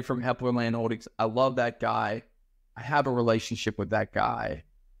Clay from Hepler Land Holdings. I love that guy. I have a relationship with that guy.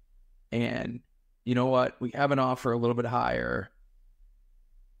 And you know what? We have an offer a little bit higher,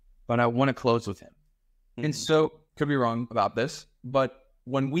 but I want to close with him. Mm-hmm. And so, could be wrong about this, but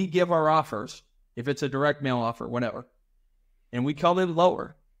when we give our offers, if it's a direct mail offer, whatever, and we call it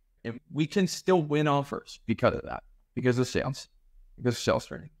lower, and we can still win offers because of that, because of sales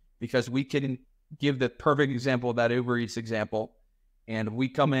training, because we can give the perfect example of that Uber Eats example, and we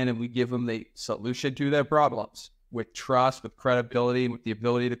come in and we give them the solution to their problems with trust, with credibility, with the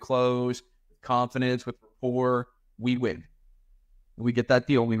ability to close, with confidence, with rapport. We win. We get that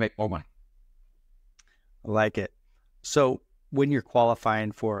deal, we make more money. I like it. So when you're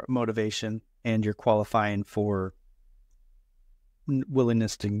qualifying for motivation and you're qualifying for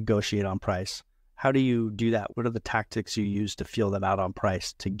willingness to negotiate on price, how do you do that? What are the tactics you use to feel them out on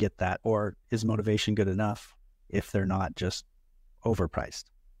price to get that? Or is motivation good enough if they're not just overpriced?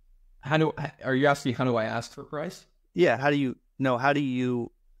 Are you asking how do I ask for price? Yeah.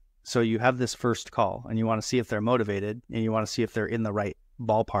 So you have this first call and you want to see if they're motivated and you want to see if they're in the right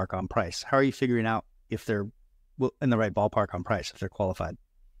ballpark on price. How are you figuring out if they're in the right ballpark on price, if they're qualified?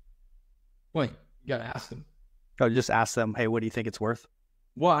 Well, you got to ask them. Oh, just ask them, hey, what do you think it's worth?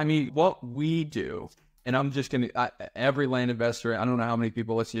 Well, I mean, what we do, and I'm just going to, every land investor, I don't know how many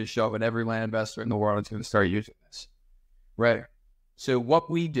people listen to the show, but every land investor in the world is going to start using this. Right. So what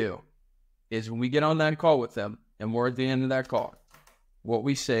we do is when we get on that call with them and we're at the end of that call, what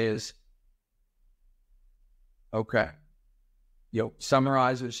we say is, okay,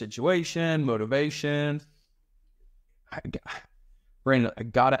 summarize the situation, motivation. Brandon, I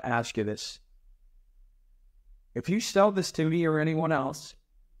got to ask you this. If you sell this to me or anyone else,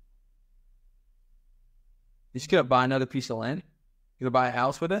 you just going to buy another piece of land? You going to buy a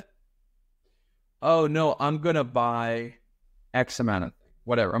house with it? Oh, no, I'm going to buy X amount of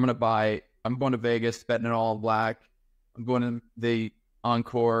whatever. I'm going to Vegas, betting it all in black. I'm going to the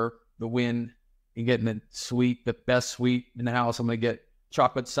Encore, the Wynn, and getting the best suite in the house. I'm going to get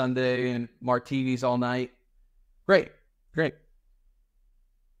chocolate sundae and martinis all night. Great.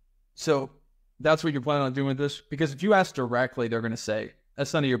 So that's what you're planning on doing with this? Because if you ask directly, they're going to say,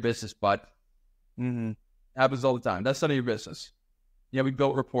 that's none of your business, bud. Mm-hmm. Happens all the time. That's none of your business. Yeah, we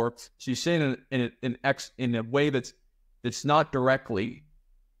built reports. So you say it in a way that's not directly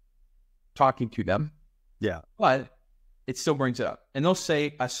talking to them. Yeah. But it still brings it up. And they'll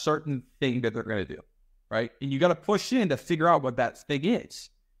say a certain thing that they're going to do, right? And you got to push in to figure out what that thing is.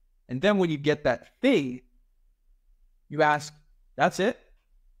 And then when you get that thing, you ask, that's it?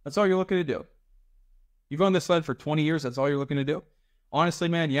 That's all you're looking to do? You've owned this land for 20 years. That's all you're looking to do? Honestly,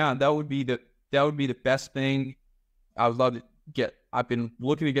 man, yeah, that would be the best thing. I would love to get. I've been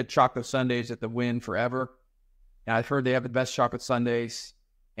looking to get chocolate sundaes at the Wynn forever. And I've heard they have the best chocolate sundaes.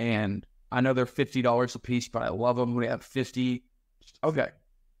 And I know they're $50 a piece, but I love them when they have 50. Okay.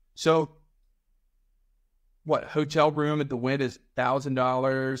 So hotel room at the Wynn is $1,000,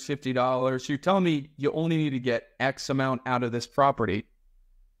 $50. You're telling me you only need to get X amount out of this property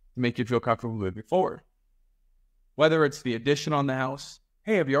to make you feel comfortable moving forward. Whether it's the addition on the house.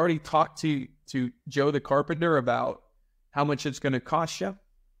 Hey, have you already talked to Joe the carpenter about how much it's going to cost you?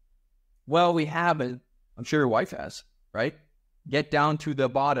 Well, we haven't. I'm sure your wife has, right? Get down to the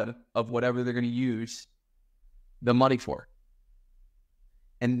bottom of whatever they're going to use the money for.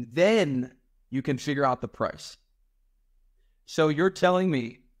 And then you can figure out the price. So you're telling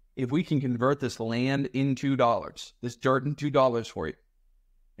me if we can convert this land into dollars, this dirt into dollars for you,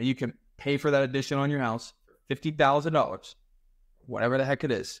 and you can pay for that addition on your house, $50,000, whatever the heck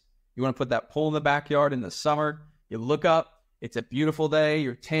it is. You want to put that pool in the backyard in the summer. You look up, it's a beautiful day,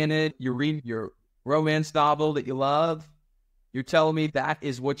 you're tanning, you read your romance novel that you love. You're telling me that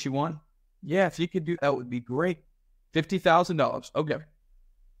is what you want? Yeah, if you could do that, would be great. $50,000.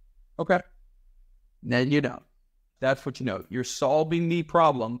 Okay. Then you know. That's what you know. You're solving the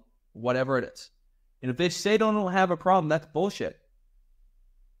problem, whatever it is. And if they say they don't have a problem, that's bullshit.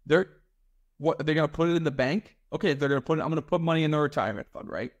 They're going to put it in the bank? Okay, I'm going to put money in the retirement fund,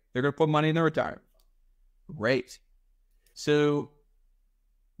 right? They're going to put money in the retirement fund. Great. So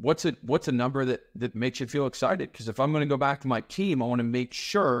what's a number that makes you feel excited? Because if I'm going to go back to my team, I want to make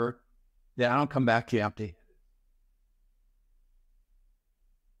sure that I don't come back here empty.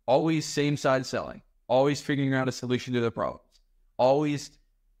 Always same side selling. Always figuring out a solution to the problems. Always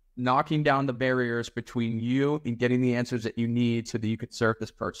knocking down the barriers between you and getting the answers that you need so that you could serve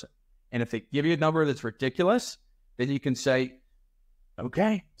this person. And if they give you a number that's ridiculous, then you can say,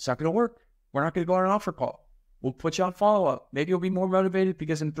 okay, it's not going to work. We're not going to go on an offer call. We'll put you on follow-up. Maybe you'll be more motivated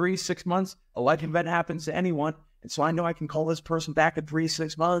because in 3-6 months, a life event happens to anyone. And so I know I can call this person back in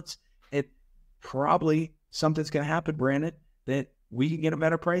 3-6 months. And probably something's going to happen, Brandon, that we can get a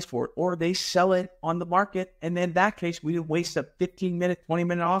better price for it. Or they sell it on the market. And then in that case, we waste a 15-minute,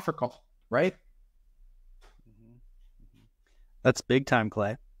 20-minute offer call, right? That's big time,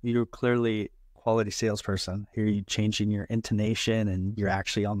 Clay. You're clearly a quality salesperson. Hear you changing your intonation and you're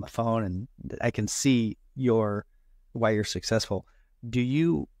actually on the phone. And I can see why you're successful. Do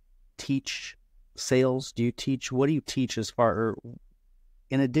you teach sales? What do you teach as far,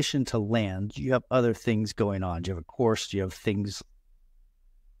 in addition to land, do you have other things going on? Do you have a course? Do you have things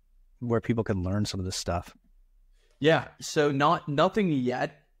where people can learn some of this stuff? Yeah. So nothing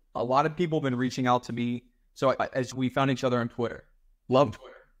yet. A lot of people have been reaching out to me. So as we found each other on Twitter, love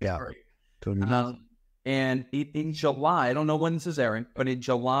Twitter. Yeah. Totally. And in July, I don't know when this is airing, but in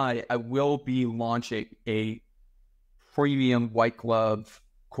July, I will be launching a premium white glove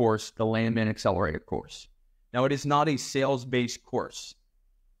course, the Landman Accelerator course. Now, it is not a sales-based course,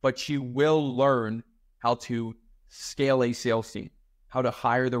 but you will learn how to scale a sales team, how to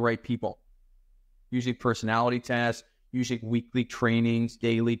hire the right people, using personality tests, using weekly trainings,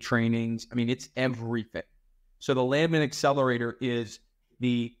 daily trainings. I mean, it's everything. So the Landman Accelerator is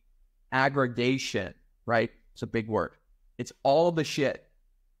the aggregation, right? It's a big word. It's all the shit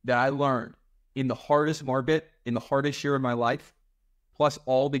that I learned in the hardest market, in the hardest year of my life, plus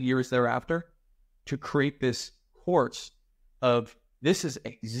all the years thereafter, to create this course of this is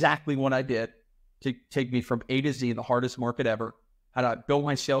exactly what I did to take me from A to Z in the hardest market ever, how I built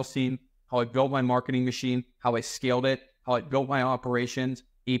my sales team, how I built my marketing machine, how I scaled it, how I built my operations,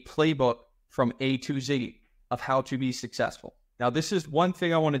 a playbook from A to Z of how to be successful. Now, this is one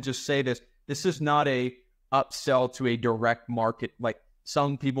thing I want to just say this is not a upsell to a direct market. Like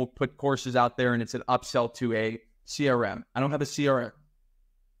some people put courses out there and it's an upsell to a CRM. I don't have a CRM.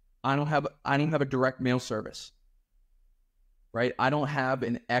 I don't have a direct mail service, right? I don't have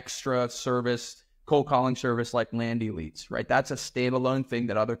an extra service, cold calling service like Landy Leads, right? That's a standalone thing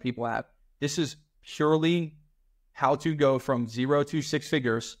that other people have. This is purely how to go from 0 to 6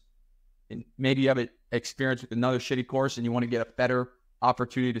 figures. And maybe you have experience with another shitty course and you want to get a better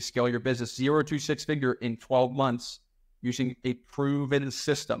opportunity to scale your business 0 to 6 figure in 12 months using a proven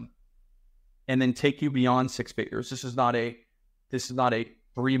system, and then take you beyond 6 figures. This is not a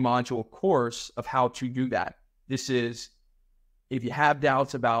 3-module course of how to do that. This is, if you have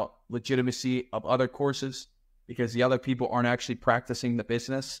doubts about legitimacy of other courses because the other people aren't actually practicing the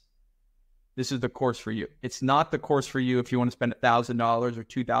business, this is the course for you. It's not the course for you if you want to spend $1,000 or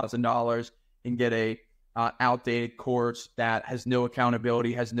 $2,000 and get a outdated course that has no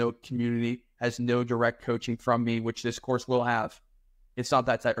accountability, has no community, has no direct coaching from me, which this course will have. It's not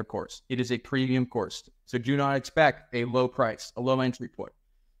that type of course. It is a premium course. So do not expect a low price, a low entry point,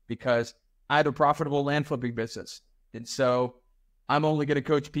 because I have a profitable land flipping business. And so I'm only going to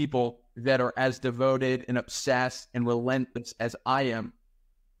coach people that are as devoted and obsessed and relentless as I am,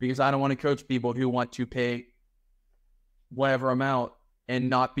 because I don't want to coach people who want to pay whatever amount and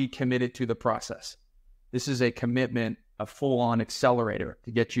not be committed to the process. This is a commitment, a full-on accelerator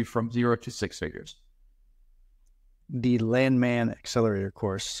to get you from 0 to 6 figures. The Landman Accelerator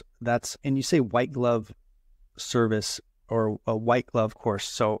course, and you say white glove service or a white glove course.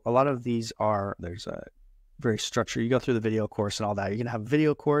 So a lot of these there's a very structured, you go through the video course and all that. You're going to have a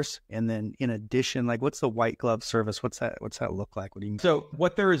video course. And then in addition, like what's the white glove service? What's that look like? What do you mean? So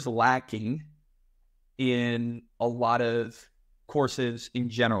what there is lacking in a lot of courses in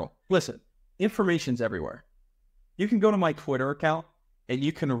general, listen, information's everywhere. You can go to my Twitter account and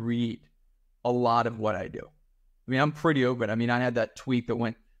you can read a lot of what I do. I mean, I'm pretty open. I mean, I had that tweet that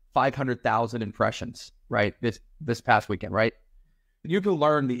went 500,000 impressions, right? This past weekend, right? You can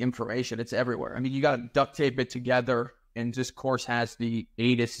learn the information. It's everywhere. I mean, you got to duct tape it together, and this course has the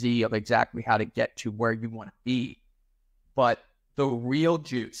A to Z of exactly how to get to where you want to be. But the real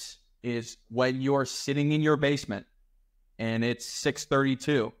juice is when you're sitting in your basement and it's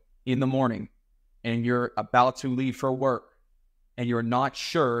 6:32 in the morning and you're about to leave for work and you're not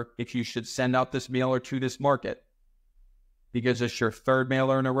sure if you should send out this mailer to this market because it's your third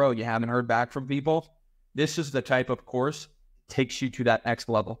mailer in a row. You haven't heard back from people. This is the type of course that takes you to that next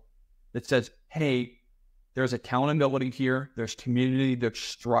level that says, hey, there's accountability here. There's community, there's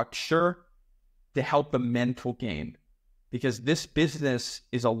structure to help the mental game, because this business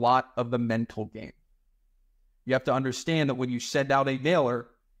is a lot of the mental game. You have to understand that when you send out a mailer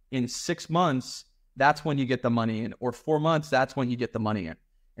in 6 months, that's when you get the money in, or 4 months, that's when you get the money in.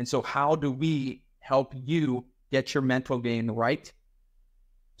 And so how do we help you get your mental game right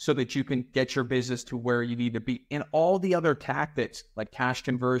so that you can get your business to where you need to be? And all the other tactics like cash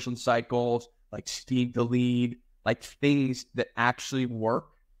conversion cycles, like speed to lead, like things that actually work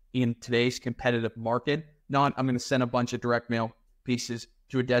in today's competitive market. Not, I'm going to send a bunch of direct mail pieces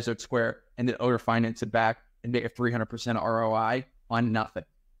to a desert square and then owner finance it back and make a 300% ROI on nothing.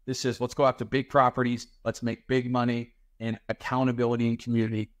 This is, let's go after big properties. Let's make big money, and accountability and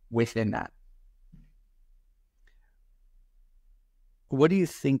community within that. What do you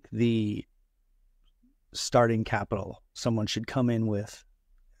think the starting capital someone should come in with?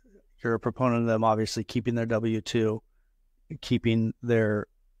 You're a proponent of them, obviously, keeping their W-2, keeping their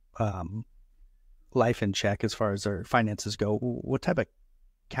life in check as far as their finances go. What type of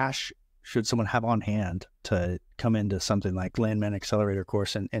cash should someone have on hand to come into something like Landman Accelerator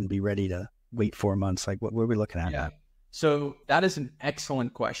course and be ready to wait 4 months? Like, what are we looking at? Yeah. So that is an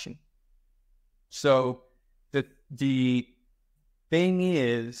excellent question. So the thing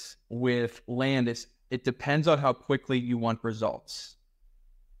is with land is it depends on how quickly you want results.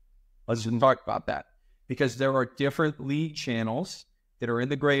 Let's just talk about that, because there are different lead channels that are in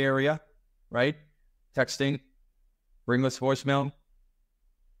the gray area, right? Texting, ringless voicemail,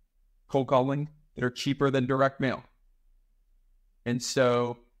 cold calling, that are cheaper than direct mail. And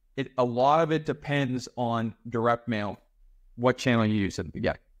so a lot of it depends on direct mail, what channel you use at the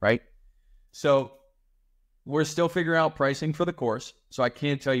beginning, right? So we're still figuring out pricing for the course. So I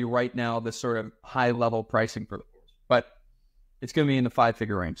can't tell you right now the sort of high level pricing for the course, but it's going to be in the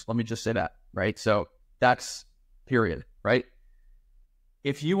 5-figure range. Let me just say that, right? So that's period, right?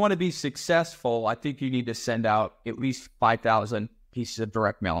 If you want to be successful, I think you need to send out at least 5,000 pieces of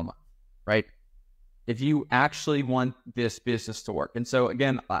direct mail a month, right? If you actually want this business to work. And so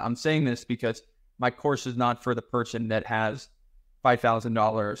again, I'm saying this because my course is not for the person that has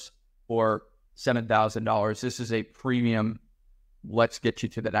 $5,000 or $7,000. This is a premium, let's get you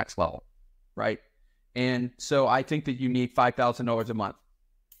to the next level, right? And so I think that you need $5,000 a month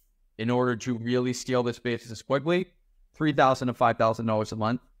in order to really scale this business quickly. $3,000 to $5,000 a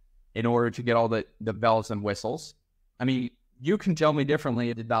month in order to get all the bells and whistles. I mean, you can tell me differently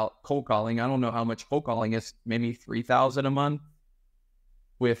about cold calling. I don't know how much cold calling is, maybe $3,000 a month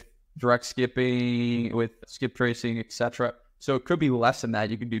with direct skipping, with skip tracing, etc. So it could be less than that.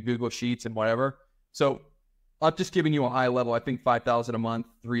 You can do Google Sheets and whatever. So I'm just giving you a high level. I think $5,000 a month,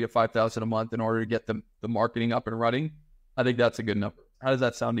 $3,000 to $5,000 a month in order to get the marketing up and running. I think that's a good number. How does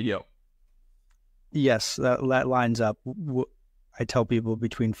that sound to you? Yes, that lines up. I tell people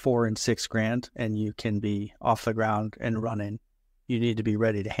between $4,000 and $6,000, and you can be off the ground and running. You need to be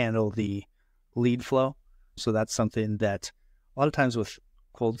ready to handle the lead flow. So that's something that a lot of times with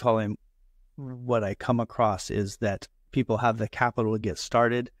cold calling, what I come across is that people have the capital to get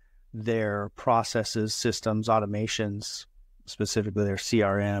started. Their processes, systems, automations, specifically their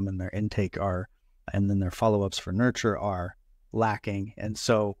CRM and their intake and then their follow-ups for nurture are lacking. And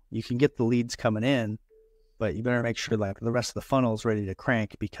so you can get the leads coming in, but you better make sure like the rest of the funnel is ready to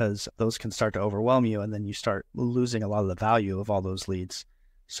crank, because those can start to overwhelm you, and then you start losing a lot of the value of all those leads.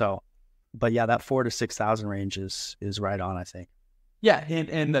 So But yeah, that 4,000 to 6,000 range is right on, I think. Yeah,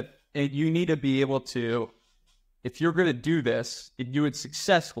 and you need to be able to, if you're going to do this, do it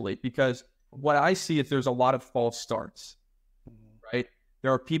successfully, because what I see is there's a lot of false starts, right?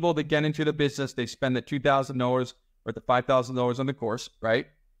 There are people that get into the business, they spend the $2,000 or the $5,000 on the course, right?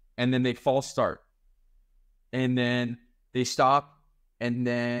 And then they false start. And then they stop, and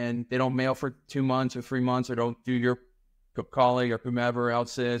then they don't mail for 2 months or 3 months, or don't do your calling or whomever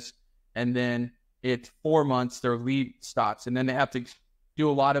else is. And then it's 4 months, their lead stops. And then they have to do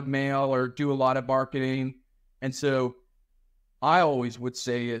a lot of mail or do a lot of marketing. And so I always would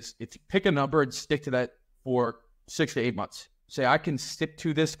say is, if you pick a number and stick to that for 6 to 8 months, say, I can stick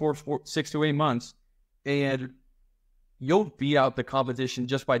to this for 6 to 8 months, and you'll beat out the competition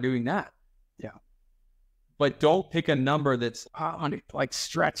just by doing that. Yeah. But don't pick a number that's like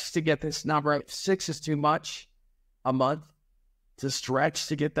stretch to get this number. 6 is too much a month to stretch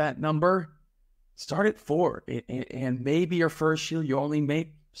to get that number. Start at 4. And maybe your first year, you only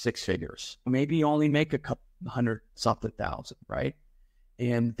make 6 figures. Maybe you only make a couple hundred something thousand, right?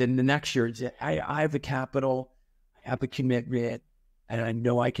 And then the next year, I have the capital, I have the commitment, and I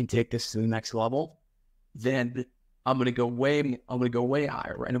know I can take this to the next level. Then I'm going to go way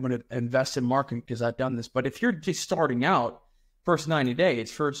higher, right? I'm going to invest in marketing because I've done this. But if you're just starting out, first 90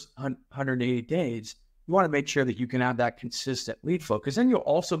 days, first 180 days, you want to make sure that you can have that consistent lead flow, because then you'll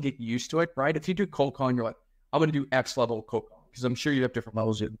also get used to it, right? If you do cold calling, you're like, I'm going to do X level of cold calling, because I'm sure you have different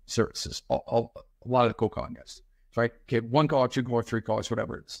levels of services. A lot of the cold calling guys, right? Okay, 1 call, 2 calls, 3 calls,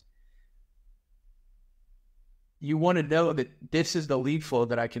 whatever it is. You want to know that this is the lead flow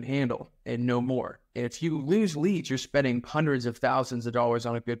that I can handle and no more. And if you lose leads, you're spending hundreds of thousands of dollars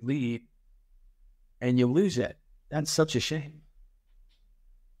on a good lead and you lose it. That's such a shame.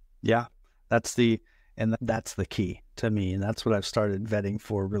 Yeah, that's the key to me. And that's what I've started vetting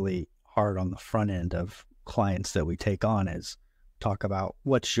for really hard on the front end of clients that we take on, is talk about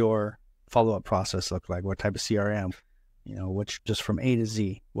what's your follow-up process look like, what type of CRM, which just from A to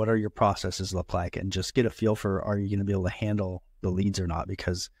Z, what are your processes look like, and just get a feel for, are you going to be able to handle the leads or not?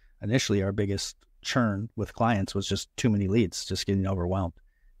 Because initially our biggest churn with clients was just too many leads, just getting overwhelmed.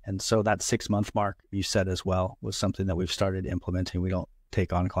 And so that 6-month mark you said as well was something that we've started implementing. We don't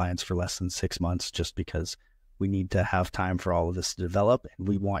take on clients for less than 6 months, just because we need to have time for all of this to develop. And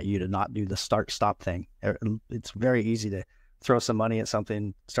we want you to not do the start-stop thing. It's very easy to throw some money at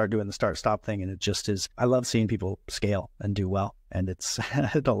something, start doing the start-stop thing. And it just is, I love seeing people scale and do well. And it's,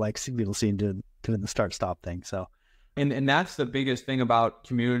 I don't like seeing people doing the start-stop thing. So, and that's the biggest thing about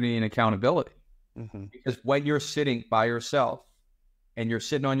community and accountability. Mm-hmm. Because when you're sitting by yourself and you're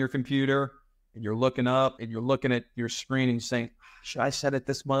sitting on your computer and you're looking up and you're looking at your screen and saying, should I send it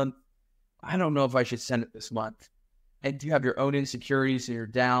this month? I don't know if I should send it this month. And you have your own insecurities and your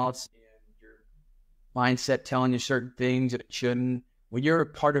doubts and your mindset telling you certain things that it shouldn't. When you're a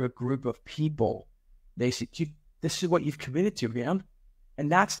part of a group of people, they say, this is what you've committed to, man.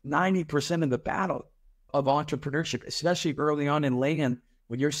 And that's 90% of the battle of entrepreneurship, especially early on in land,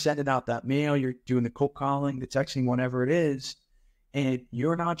 when you're sending out that mail, you're doing the cold calling, the texting, whatever it is, and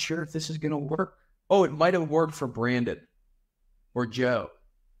you're not sure if this is going to work. Oh, it might have worked for Brandon or Joe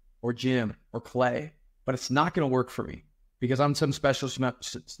or Jim or Clay, but it's not going to work for me because I'm some special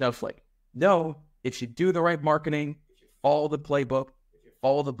snowflake. No, if you do the right marketing, if you follow the playbook, if you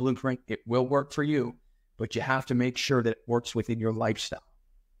follow the blueprint, it will work for you, but you have to make sure that it works within your lifestyle.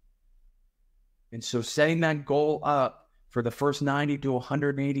 And so setting that goal up for the first 90 to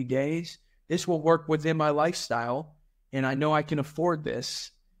 180 days, this will work within my lifestyle, and I know I can afford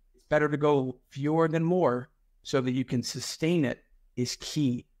this. It's better to go fewer than more so that you can sustain it is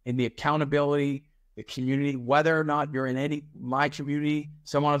key. And the accountability, the community, whether or not you're in my community,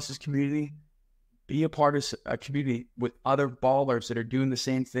 someone else's community, be a part of a community with other ballers that are doing the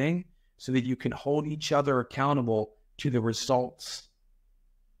same thing so that you can hold each other accountable to the results.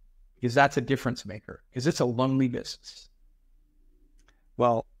 Because that's a difference maker, because it's a lonely business.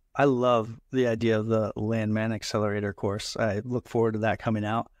 Well, I love the idea of the Landman Accelerator course. I look forward to that coming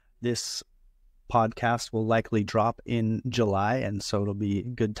out. This podcast will likely drop in July, and so it'll be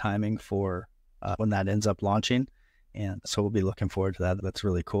good timing for when that ends up launching. And so we'll be looking forward to that. That's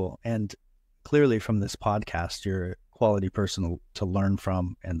really cool. And clearly from this podcast, you're a quality person to learn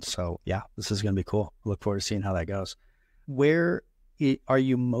from. And so, yeah, this is going to be cool. I look forward to seeing how that goes. Where are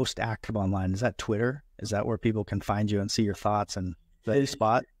you most active online? Is that Twitter? Is that where people can find you and see your thoughts and the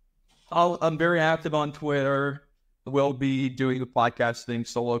spot? I'm very active on Twitter. We'll be doing the podcast thing,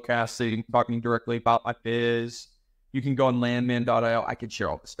 solo casting, talking directly about my biz. You can go on landman.io. I can share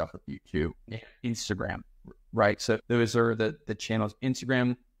all the stuff with you too. Instagram, right? So those are the channels.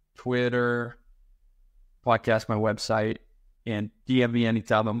 Instagram, Twitter, podcast, my website, and DM me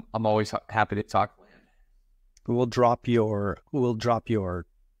anytime. I'm always happy to talk land. We'll drop your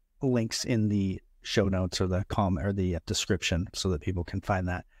links in the show notes or the description so that people can find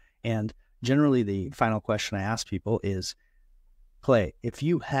that. And generally, the final question I ask people is, Clay, if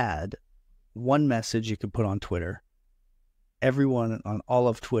you had one message you could put on Twitter, everyone on all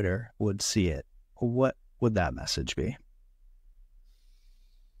of Twitter would see it, what would that message be?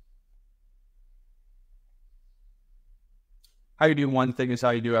 How you do one thing is how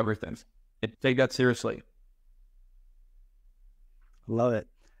you do everything. Take that seriously. Love it.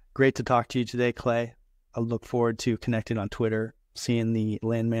 Great to talk to you today, Clay. I look forward to connecting on Twitter, seeing the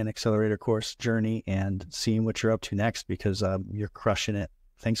Landman Accelerator course journey, and seeing what you're up to next, because you're crushing it.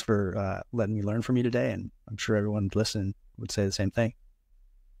 Thanks for letting me learn from you today, and I'm sure everyone listening would say the same thing.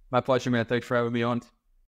 My pleasure, man. Thanks for having me on.